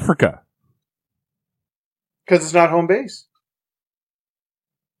fly to Africa? Because it's not home base.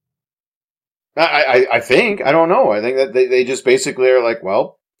 I think. I don't know. I think that they just basically are like,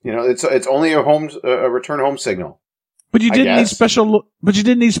 well, it's only a return home signal. But you didn't need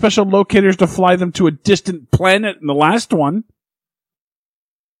special locators to fly them to a distant planet in the last one.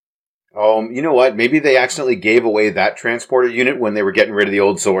 You know what? Maybe they accidentally gave away that transporter unit when they were getting rid of the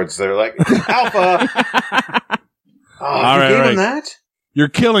old Zords. They're like, Alpha! All you right, gave them that? You're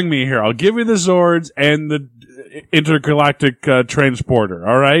killing me here. I'll give you the Zords and the intergalactic transporter.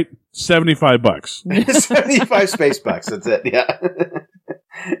 All right? $75. 75 space bucks. That's it. Yeah.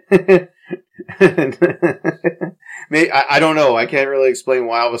 I don't know. I can't really explain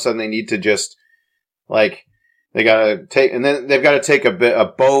why all of a sudden they need to just they gotta take, and then they've got to take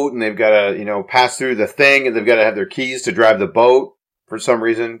a boat, and they've got to pass through the thing, and they've got to have their keys to drive the boat for some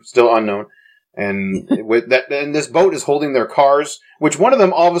reason, still unknown. And with that, and this boat is holding their cars, which one of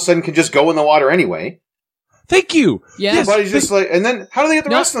them all of a sudden can just go in the water anyway. Thank you. Yes. Everybody's just and then how do they get the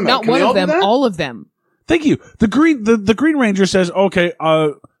rest of them out? Not one of them, all of them. Thank you. The Green Ranger says, okay,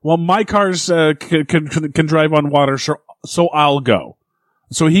 well, my cars can drive on water, so I'll go.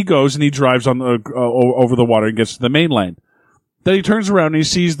 So he goes and he drives on over the water and gets to the mainland. Then he turns around and he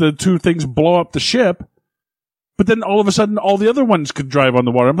sees the two things blow up the ship, but then all of a sudden all the other ones could drive on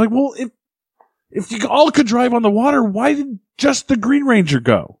the water. I'm like, well, if you all could drive on the water, why did just the Green Ranger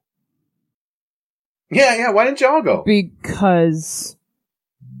go? Yeah. Why didn't y'all go? Because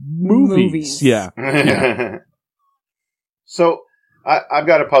movies. Yeah. So I've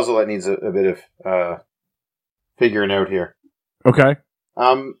got a puzzle that needs a bit of figuring out here. Okay.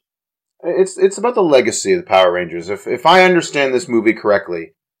 It's about the legacy of the Power Rangers. If I understand this movie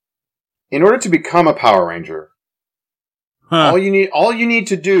correctly, in order to become a Power Ranger, all you need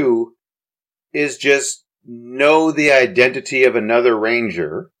to do is just know the identity of another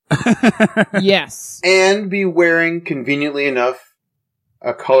Ranger. Yes. And be wearing, conveniently enough,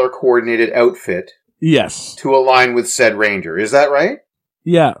 a color-coordinated outfit. Yes. To align with said Ranger. Is that right?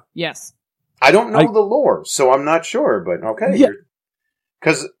 Yeah. Yes. I don't know the lore, so I'm not sure, but okay. Yeah.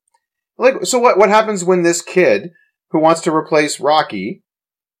 Because, so what happens when this kid, who wants to replace Rocky,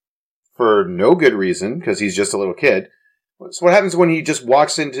 for no good reason, because he's just a little kid, so what happens when he just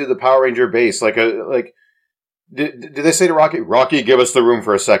walks into the Power Ranger base, did they say to Rocky, give us the room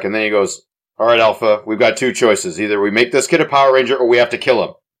for a second? Then he goes, all right, Alpha, we've got two choices. Either we make this kid a Power Ranger or we have to kill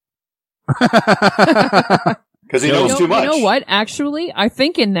him. Because he knows too much. You know what? Actually, I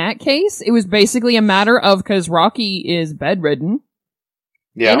think in that case, it was basically a matter of, because Rocky is bedridden.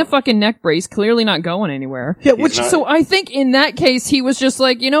 Yeah. In a fucking neck brace, clearly not going anywhere. Yeah, So I think in that case, he was just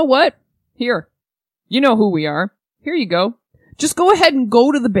like, you know what? Here. You know who we are. Here you go. Just go ahead and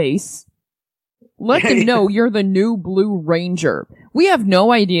go to the base. Let them know you're the new Blue Ranger. We have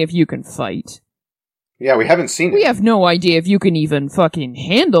no idea if you can fight. Yeah, we haven't seen it. We have no idea if you can even fucking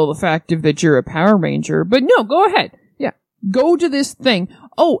handle the fact of that you're a Power Ranger. But no, go ahead. Yeah. Go to this thing.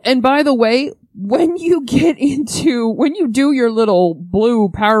 Oh, and by the way, when you do your little blue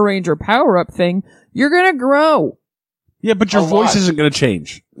Power Ranger power-up thing, you're gonna grow. Yeah, but your voice isn't gonna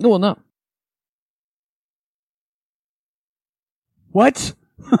change. Well, no. What?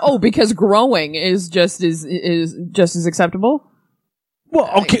 Oh, because growing is just as acceptable? Well,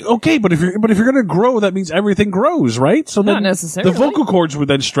 okay, but if you're gonna grow, that means everything grows, right? So not then necessarily. The vocal cords would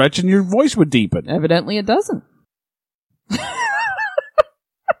then stretch and your voice would deepen. Evidently it doesn't.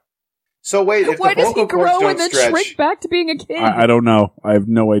 So wait, if why the does he vocal cords grow don't and then stretch, shrink back to being a kid? I don't know. I have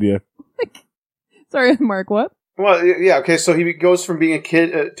no idea. Sorry, Mark, what? Well, yeah, okay, so he goes from being a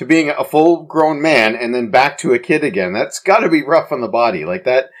kid to being a full-grown man and then back to a kid again. That's got to be rough on the body. Like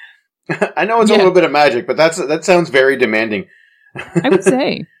that, I know it's a little bit of magic, but that sounds very demanding. I would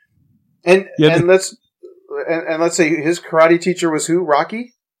say. And let's say his karate teacher was who?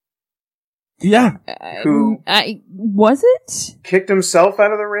 Rocky? Yeah. Who was it? kicked himself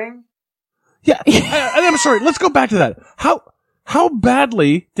out of the ring? Yeah. I'm sorry. Let's go back to that. How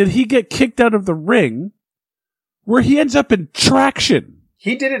badly did he get kicked out of the ring where he ends up in traction?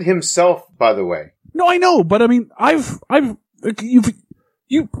 He did it himself, by the way. No, I know, but I mean,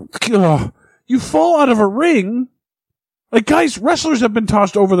 you fall out of a ring. Like, guys, wrestlers have been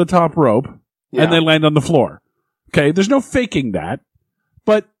tossed over the top rope and they land on the floor. Okay, there's no faking that,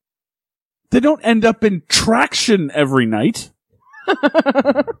 but they don't end up in traction every night.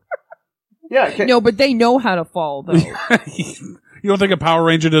 Yeah. Okay. No, but they know how to fall, though. You don't think a Power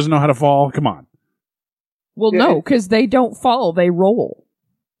Ranger doesn't know how to fall? Come on. Well, no, because they don't fall; they roll.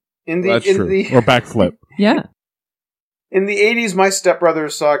 That's true. Or backflip. Yeah. In the 80s, my stepbrother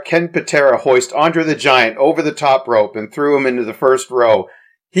saw Ken Patera hoist Andre the Giant over the top rope and threw him into the first row.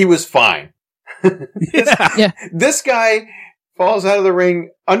 He was fine. Yeah. This guy falls out of the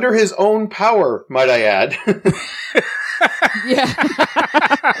ring under his own power, might I add. Yeah.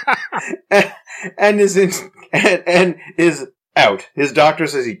 and is out. His doctor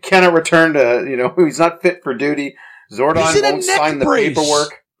says he cannot return to, he's not fit for duty. Zordon won't sign the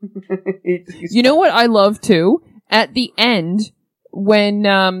paperwork. You know what I love too? At the end, when,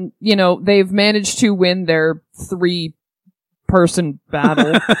 they've managed to win their 3-person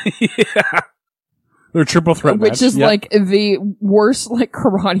battle. Yeah. Their triple threat match. Which is like the worst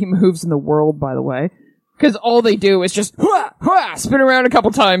karate moves in the world, by the way. Because all they do is just spin around a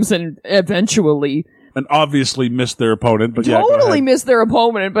couple times and eventually... And obviously miss their opponent, but totally miss their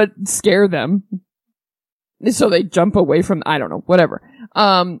opponent, but scare them. So they jump away from... I don't know, whatever.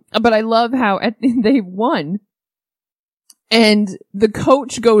 But I love how they won. And the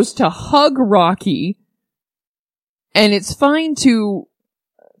coach goes to hug Rocky. And it's fine to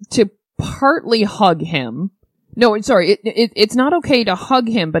partly hug him. No, sorry, it's not okay to hug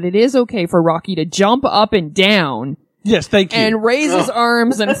him, but it is okay for Rocky to jump up and down. Yes, thank you. And raise his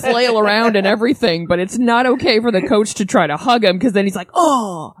arms and flail around and everything, but it's not okay for the coach to try to hug him, because then he's like,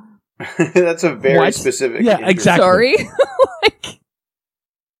 oh. That's a very specific Yeah, injury. exactly. Sorry?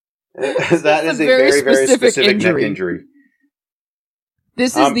 That is a very, very specific neck injury.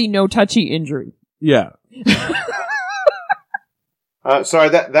 This is the no-touchy injury. Yeah. Sorry,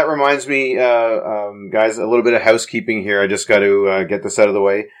 that reminds me, guys, a little bit of housekeeping here. I just got to get this out of the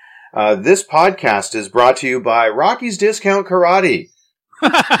way. This podcast is brought to you by Rocky's Discount Karate.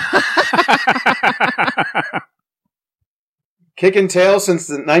 Kicking tail since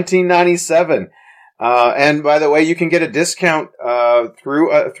 1997. And by the way, you can get a discount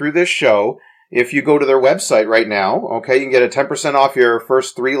through this show if you go to their website right now. Okay, you can get a 10% off your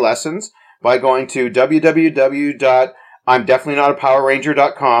first 3 lessons by going to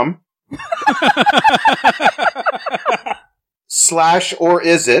www.I'mDefinitelyNotAPowerRanger.com / or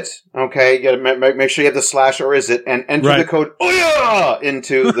is it, okay, you gotta make sure you have the / or is it, and enter the code OYA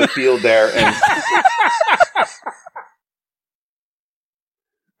into the field there, and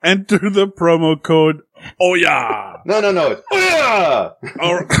enter the promo code OYA. No, it's OYA.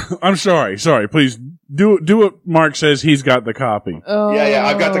 Oh, I'm sorry, please do what Mark says. He's got the copy. Oh, yeah,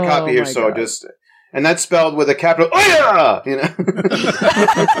 I've got the copy here, so God. And that's spelled with a capital OYA,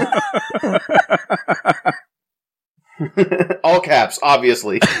 all caps,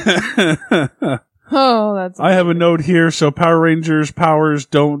 obviously. Oh, that's... I have a note here. So Power Rangers powers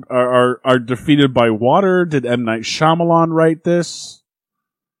are defeated by water. Did M. Night Shyamalan write this?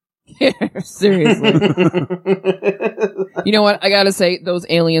 Yeah, seriously. You know what? I gotta say, those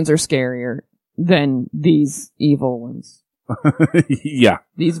aliens are scarier than these evil ones. Yeah.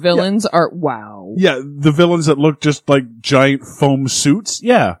 These villains are, wow. Yeah, the villains that look just like giant foam suits.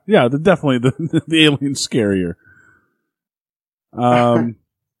 Yeah, they're definitely the aliens scarier.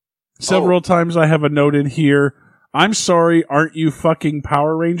 Several times I have a note in here. I'm sorry, aren't you fucking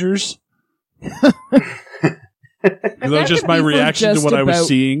Power Rangers? That's just my reaction to what I was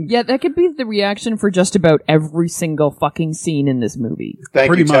seeing. Yeah, that could be the reaction for just about every single fucking scene in this movie.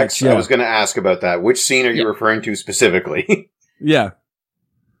 Thank you, Tex. I was going to ask about that. Which scene are you referring to specifically? Yeah.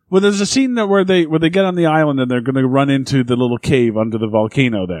 Well, there's a scene where they get on the island and they're going to run into the little cave under the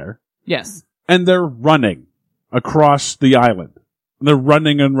volcano there. Yes. And they're running across the island. And they're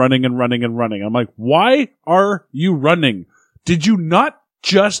running and running and running and running. I'm like, why are you running? Did you not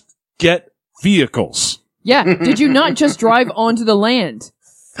just get vehicles? Yeah. Did you not just drive onto the land?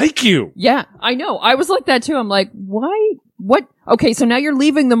 Thank you. Yeah, I know. I was like that too. I'm like, why? What? Okay, so now you're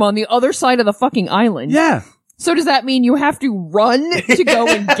leaving them on the other side of the fucking island. Yeah. So does that mean you have to run to go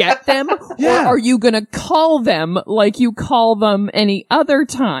and get them? Yeah. Or are you gonna call them like you call them any other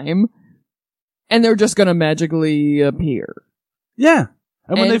time? And they're just gonna magically appear. Yeah.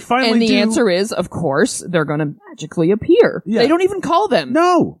 And when they finally and the do, answer is, of course, they're gonna magically appear. Yeah. They don't even call them.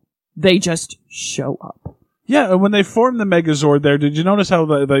 no. They just show up. Yeah, and when they form the Megazord there, did you notice how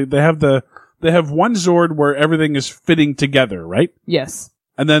they have one Zord where everything is fitting together, right? Yes.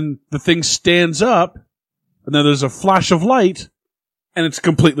 And then the thing stands up, and then there's a flash of light, and it's a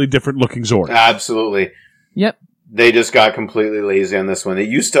completely different looking Zord. Absolutely. Yep. They just got completely lazy on this one. It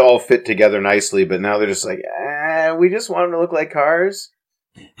used to all fit together nicely, but now they're just like, we just want them to look like cars.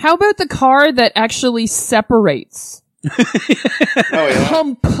 How about the car that actually separates Oh, yeah.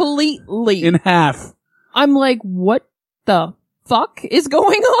 completely? In half. I'm like, what the fuck is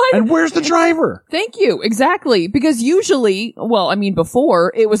going on? And where's the driver? Thank you. Exactly. Because usually, well, I mean,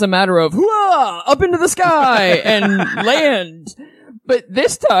 before, it was a matter of, "Hooah, up into the sky and land. But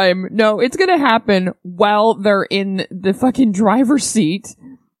this time, no, it's gonna happen while they're in the fucking driver's seat.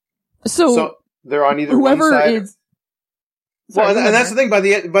 So they're on either whoever one side. is... Well, Sorry, and that's the thing. By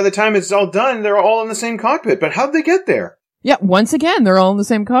the time it's all done, they're all in the same cockpit. But how'd they get there? Yeah, once again, they're all in the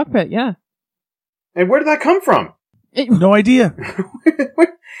same cockpit, yeah. And where did that come from? No idea.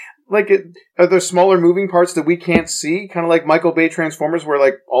 Are there smaller moving parts that we can't see? Kind of like Michael Bay Transformers, where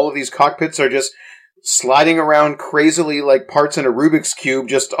like all of these cockpits are just sliding around crazily like parts in a Rubik's Cube,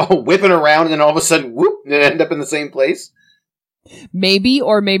 just all whipping around, and then all of a sudden, whoop, they end up in the same place. Maybe,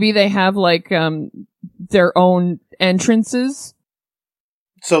 or maybe they have like their own entrances.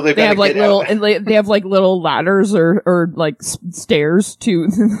 So they They have like get little, out. and they have like little ladders or like stairs to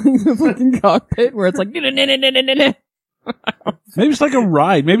the fucking cockpit where it's like. Maybe it's like a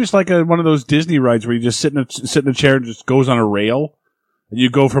ride. Maybe it's like one of those Disney rides where you just sit in a chair and just goes on a rail, and you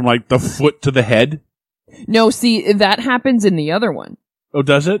go from like the foot to the head. No, see, that happens in the other one. Oh,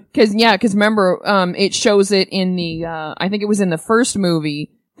 does it? Cause remember, it shows it in the, I think it was in the first movie.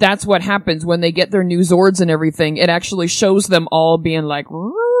 That's what happens when they get their new Zords and everything. It actually shows them all being like,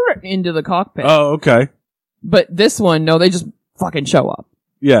 into the cockpit. Oh, okay. But this one, no, they just fucking show up.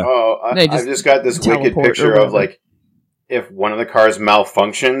 Yeah. Oh, They I've just got this wicked teleport or picture of whatever. like if one of the cars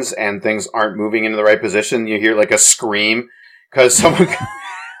malfunctions and things aren't moving into the right position, you hear like a scream because someone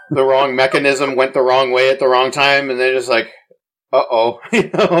the wrong mechanism went the wrong way at the wrong time, and they're just like, "Uh-oh,"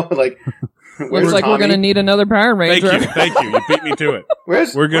 like. Where's Looks like Tommy? we're gonna need another Power Thank Ranger. you. Thank you. You beat me to it.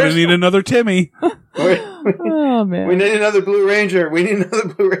 We're going to need another Timmy. Oh man. We need another Blue Ranger. We need another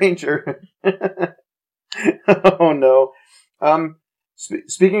Blue Ranger. Oh no.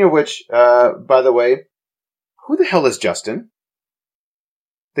 Speaking of which, by the way, who the hell is Justin?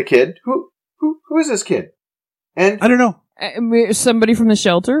 The kid? Who is this kid? I don't know. Somebody from the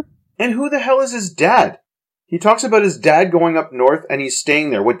shelter? And who the hell is his dad? He talks about his dad going up north and he's staying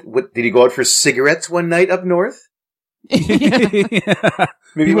there. What did he go out for cigarettes one night up north? Maybe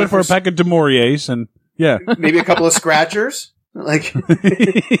he went for a pack of Demoriers and yeah. Maybe a couple of scratchers? Like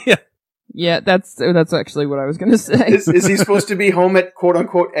Yeah. Yeah, that's actually what I was gonna say. is he supposed to be home at quote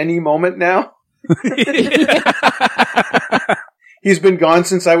unquote any moment now? He's been gone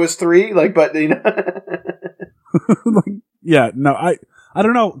since I was 3, but you know. Yeah, no, I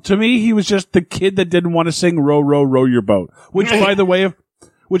don't know. To me, he was just the kid that didn't want to sing "Row, Row, Row Your Boat." Which, by the way,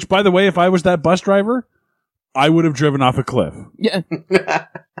 if I was that bus driver, I would have driven off a cliff. Yeah.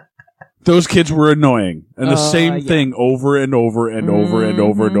 Those kids were annoying, and the same yeah. thing over and over and over and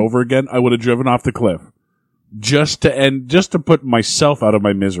over and over again. I would have driven off the cliff just to put myself out of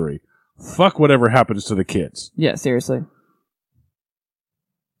my misery. Fuck whatever happens to the kids. Yeah, seriously.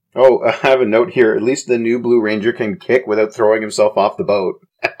 Oh, I have a note here. At least the new Blue Ranger can kick without throwing himself off the boat.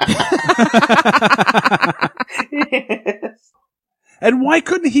 Yes. And why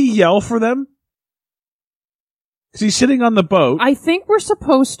couldn't he yell for them? Because he's sitting on the boat. I think we're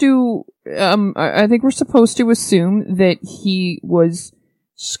supposed to assume that he was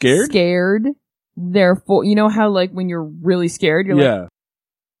Scared? Therefore, you know how like when you're really scared, you're like, Yeah.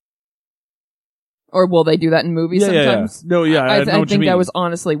 or will they do that in movies sometimes? Yeah. No, yeah, I know I what you think mean. that was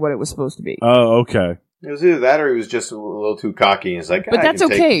honestly what it was supposed to be. Oh, okay. It was either that or he was just a little too cocky. He's like, But I that's can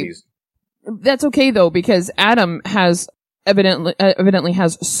take okay. these. That's okay though, because Adam has evidently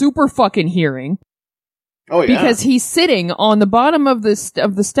has super fucking hearing. Oh, yeah. Because he's sitting on the bottom of the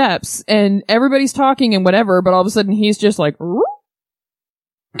steps and everybody's talking and whatever, but all of a sudden he's just like, "Whoop,"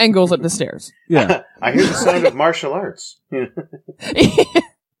 and goes up the stairs. Yeah. I hear the sound of martial arts.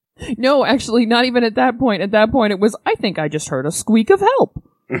 No, actually, not even at that point. At that point, it was, I think I just heard a squeak of help.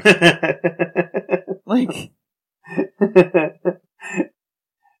 Like,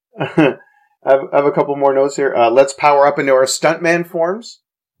 I have a couple more notes here. Let's power up into our stuntman forms.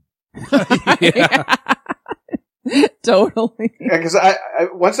 Yeah. totally. Because I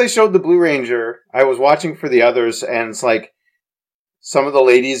once they showed the Blue Ranger, I was watching for the others, and it's like some of the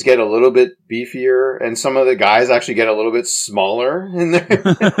ladies get a little bit beefier, and some of the guys actually get a little bit smaller in there.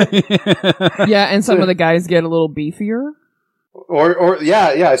 Yeah, and some of the guys get a little beefier. Or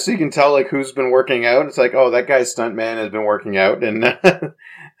yeah. So you can tell like who's been working out. It's like, oh, that guy's stuntman has been working out, and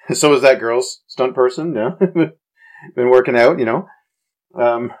so is that girl's stunt person. Yeah, been working out. You know.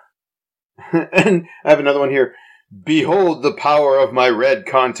 And I have another one here. Behold the power of my red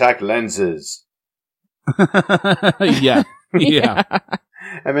contact lenses. Yeah. Yeah.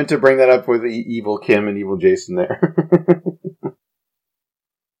 I meant to bring that up with Evil Kim and Evil Jason there.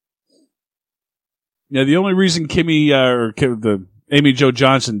 Yeah, the only reason the Amy Jo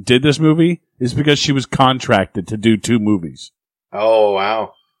Johnson did this movie is because she was contracted to do 2 movies. Oh,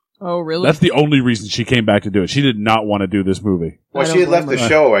 wow. Oh, really? That's the only reason she came back to do it. She did not want to do this movie. Well, she had left the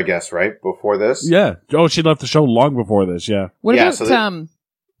show, I guess, right? Before this? Yeah. Oh, she left the show long before this, yeah. What Yeah, about so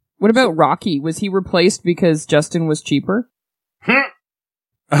what about Rocky? Was he replaced because Justin was cheaper?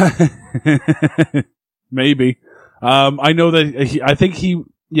 Maybe. I know that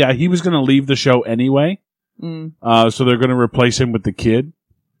he was going to leave the show anyway. So they're going to replace him with the kid.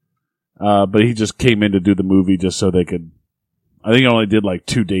 But he just came in to do the movie just so they could. I think it only did like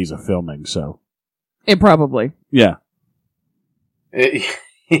 2 days of filming, so. It probably. Yeah.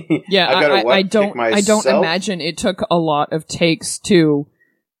 Yeah, I don't imagine it took a lot of takes to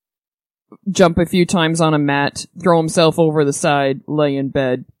jump a few times on a mat, throw himself over the side, lay in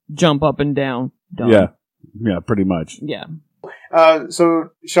bed, jump up and down. Done. Yeah. Yeah, pretty much. Yeah. So,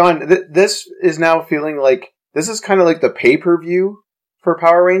 Sean, this is now feeling like, this is kind of like the pay-per-view for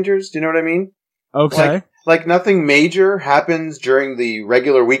Power Rangers. Do you know what I mean? Okay. Like nothing major happens during the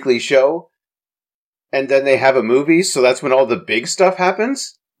regular weekly show, and then they have a movie, so that's when all the big stuff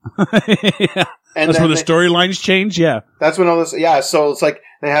happens. Yeah. And that's when the storylines change, yeah. That's when all this, yeah, so it's like,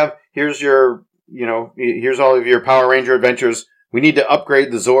 they have, here's all of your Power Ranger adventures. We need to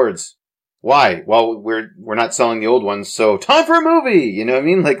upgrade the Zords. Why? Well, we're not selling the old ones, so time for a movie! You know what I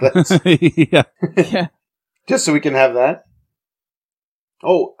mean? Like, let's... Yeah. Yeah. Just so we can have that.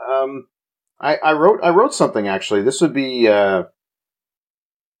 Oh, I wrote something actually. This would be going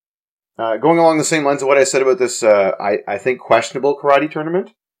along the same lines of what I said about this. I think questionable karate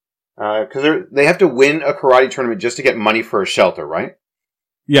tournament because they have to win a karate tournament just to get money for a shelter, right?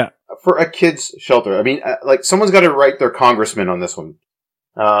 Yeah, for a kids' shelter. I mean, like someone's got to write their congressman on this one.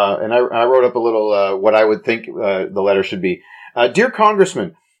 And I wrote up a little what I would think the letter should be. Dear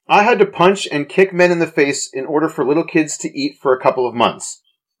Congressman, I had to punch and kick men in the face in order for little kids to eat for a couple of months.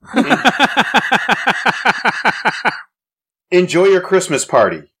 Enjoy your Christmas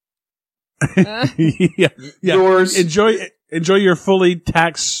party. Yeah. Yours. Enjoy your fully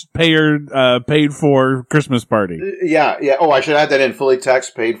taxpayer paid for Christmas party. Yeah. Oh, I should add that in. Fully tax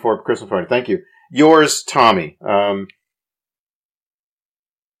paid for Christmas party. Thank you. Yours, Tommy.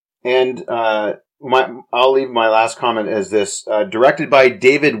 And I'll leave my last comment as this. Directed by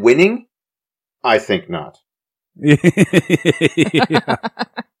David Winning? I think not.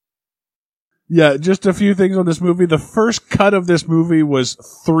 Yeah, just a few things on this movie. The first cut of this movie was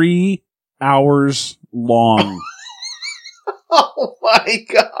 3 hours long. Oh my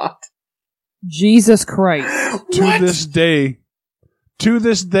god. Jesus Christ. To this day,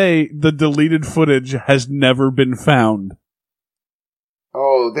 the deleted footage has never been found.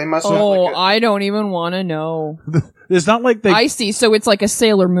 Oh, they must have I don't even want to know. It's not like they... I see, so it's like a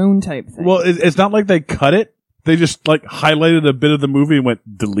Sailor Moon type thing. Well, it's not like they cut it. They just, like, highlighted a bit of the movie and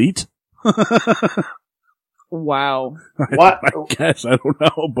went, delete? Wow. What? I guess, I don't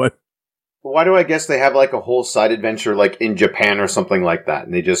know, but... Why do I guess they have like a whole side adventure like in Japan or something like that,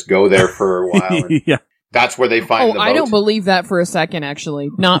 and they just go there for a while? And yeah. That's where they find the boat? I don't believe that for a second, actually.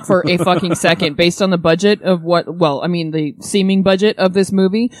 Not for a fucking second. Based on the budget of the seeming budget of this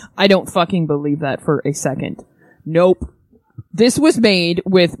movie, I don't fucking believe that for a second. Nope. This was made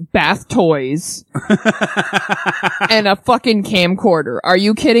with bath toys and a fucking camcorder. Are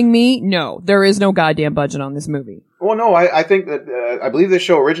you kidding me? No, there is no goddamn budget on this movie. Well, no, I think that, I believe this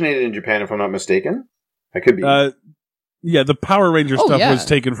show originated in Japan, if I'm not mistaken. I could be. Yeah, the Power Ranger stuff was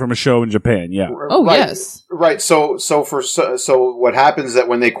taken from a show in Japan, yeah. Oh, right, yes. Right, so what happens is that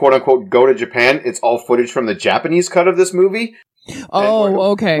when they quote unquote go to Japan, it's all footage from the Japanese cut of this movie.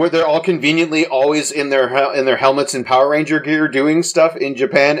 Oh, okay. Where they're all convenently always in their helmets and Power Ranger gear doing stuff in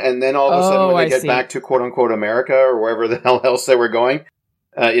Japan, and then all of a sudden when they get back to quote unquote America or wherever the hell else they were going,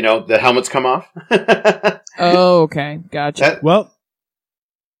 the helmets come off. Oh, okay. Gotcha. Well,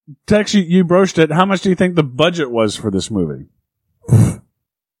 Tex, you broached it. How much do you think the budget was for this movie?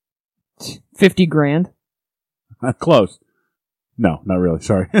 50 grand. Close. No, not really.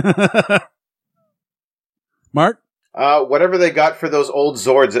 Sorry. Mark? Whatever they got for those old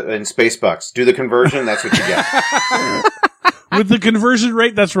Zords in Spacebucks. Do the conversion, that's what you get. With the conversion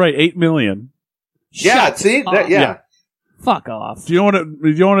rate, that's right, 8 million. Yeah, Shut see? up. Yeah. Fuck off. Do you know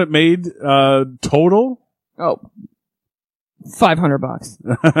what it made total? Oh. $500.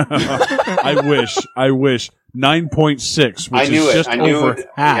 I wish. 9.6, which I knew is it. just I knew over it.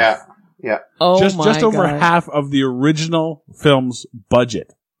 half. Yeah. Oh just my over God. half of the original film's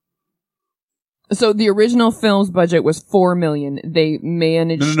budget. So the original film's budget was $4 million. They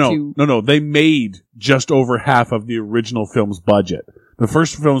managed to... No. They made just over half of the original film's budget. The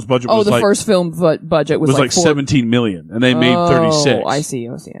first film's budget was the first film budget was like 17 million, and they made 36. I see.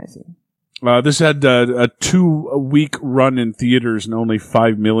 This had a 2-week run in theaters, and only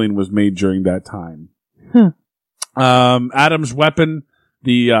 5 million was made during that time. Adam's weapon,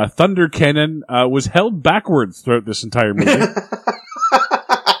 the thunder cannon, was held backwards throughout this entire movie.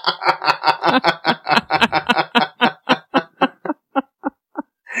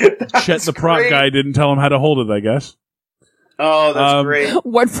 Chet, the prop guy, didn't tell him how to hold it, I guess. Oh, that's great.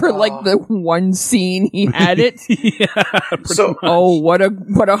 What for like the one scene he had it? So, what a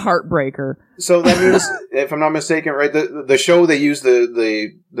heartbreaker. So that means, if I'm not mistaken, right, the show they use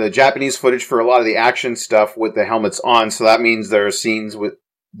the Japanese footage for a lot of the action stuff with the helmets on. So that means there are scenes with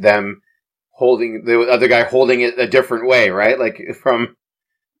them holding the other guy holding it a different way, right? Like in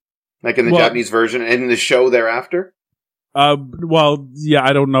the Japanese version and in the show thereafter. Well, yeah,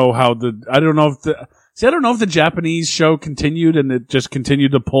 I don't know if the Japanese show continued and it just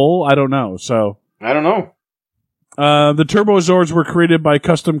continued to pull. I don't know. So I don't know. The Turbo Zords were created by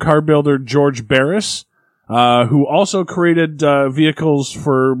custom car builder George Barris, who also created vehicles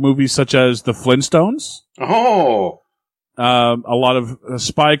for movies such as The Flintstones. Oh, a lot of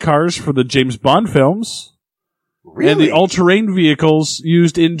spy cars for the James Bond films, really? and the all-terrain vehicles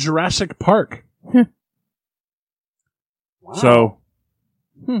used in Jurassic Park. Wow. So,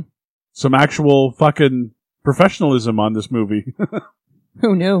 some actual fucking professionalism on this movie.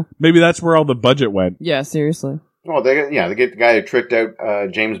 Who knew? Maybe that's where all the budget went. Yeah, seriously. Well, they get the guy who tricked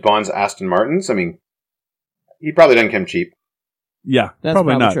out James Bond's Aston Martins. I mean, he probably didn't come cheap. Yeah, That's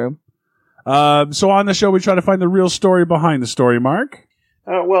probably not. true. So on the show, we try to find the real story behind the story, Mark.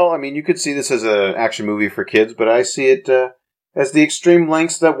 Well, I mean, you could see this as an action movie for kids, but I see it as the extreme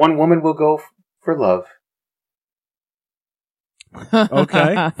lengths that one woman will go for love.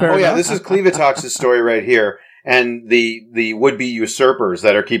 Okay. Fair enough. This is Cleavitox's story right here, and the would-be usurpers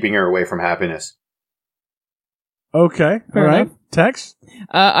that are keeping her away from happiness. Okay. Fair all right. enough. Tex?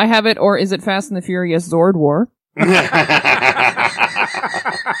 I have it, or is it Fast and the Furious Zord War?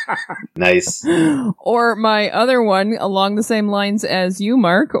 Nice. Or my other one, along the same lines as you,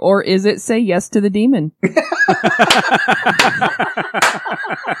 Mark, or is it Say Yes to the Demon?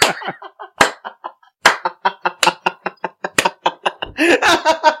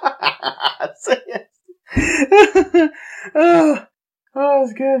 Oh,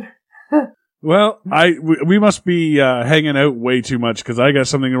 that's good. Well, we must be hanging out way too much because I got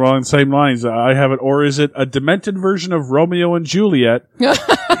something along the same lines. I have it, or is it a demented version of Romeo and Juliet,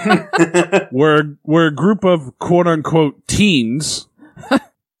 where a group of quote unquote teens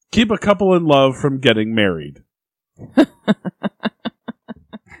keep a couple in love from getting married?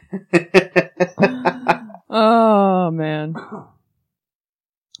 Oh man.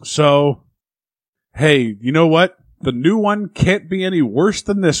 So, hey, you know what? The new one can't be any worse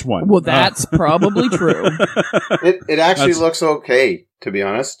than this one. Well, that's probably true. It actually looks okay, to be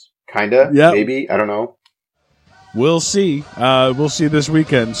honest. Kinda, Yep. maybe. I don't know. We'll see. We'll see this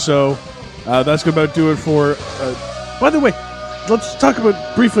weekend. So that's going to about do it for. By the way, let's talk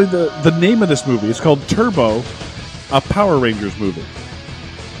about briefly the name of this movie. It's called Turbo, a Power Rangers movie.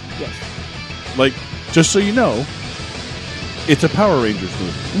 Yes. Like, just so you know, it's a Power Rangers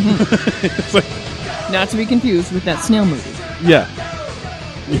movie. It's like, Not to be confused with that snail movie. yeah,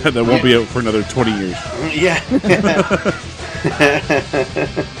 that won't be out for another 20 years. Yeah.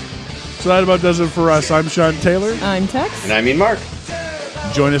 So that about does it for us. I'm Sean Taylor. I'm Tex. And I mean Mark.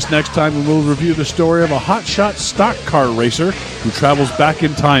 Join us next time when we'll review the story of a hotshot stock car racer who travels back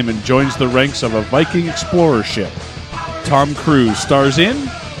in time and joins the ranks of a Viking explorer ship. Tom Cruise stars in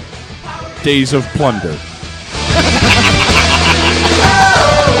Days of Plunder.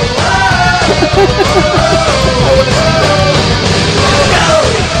 Oh,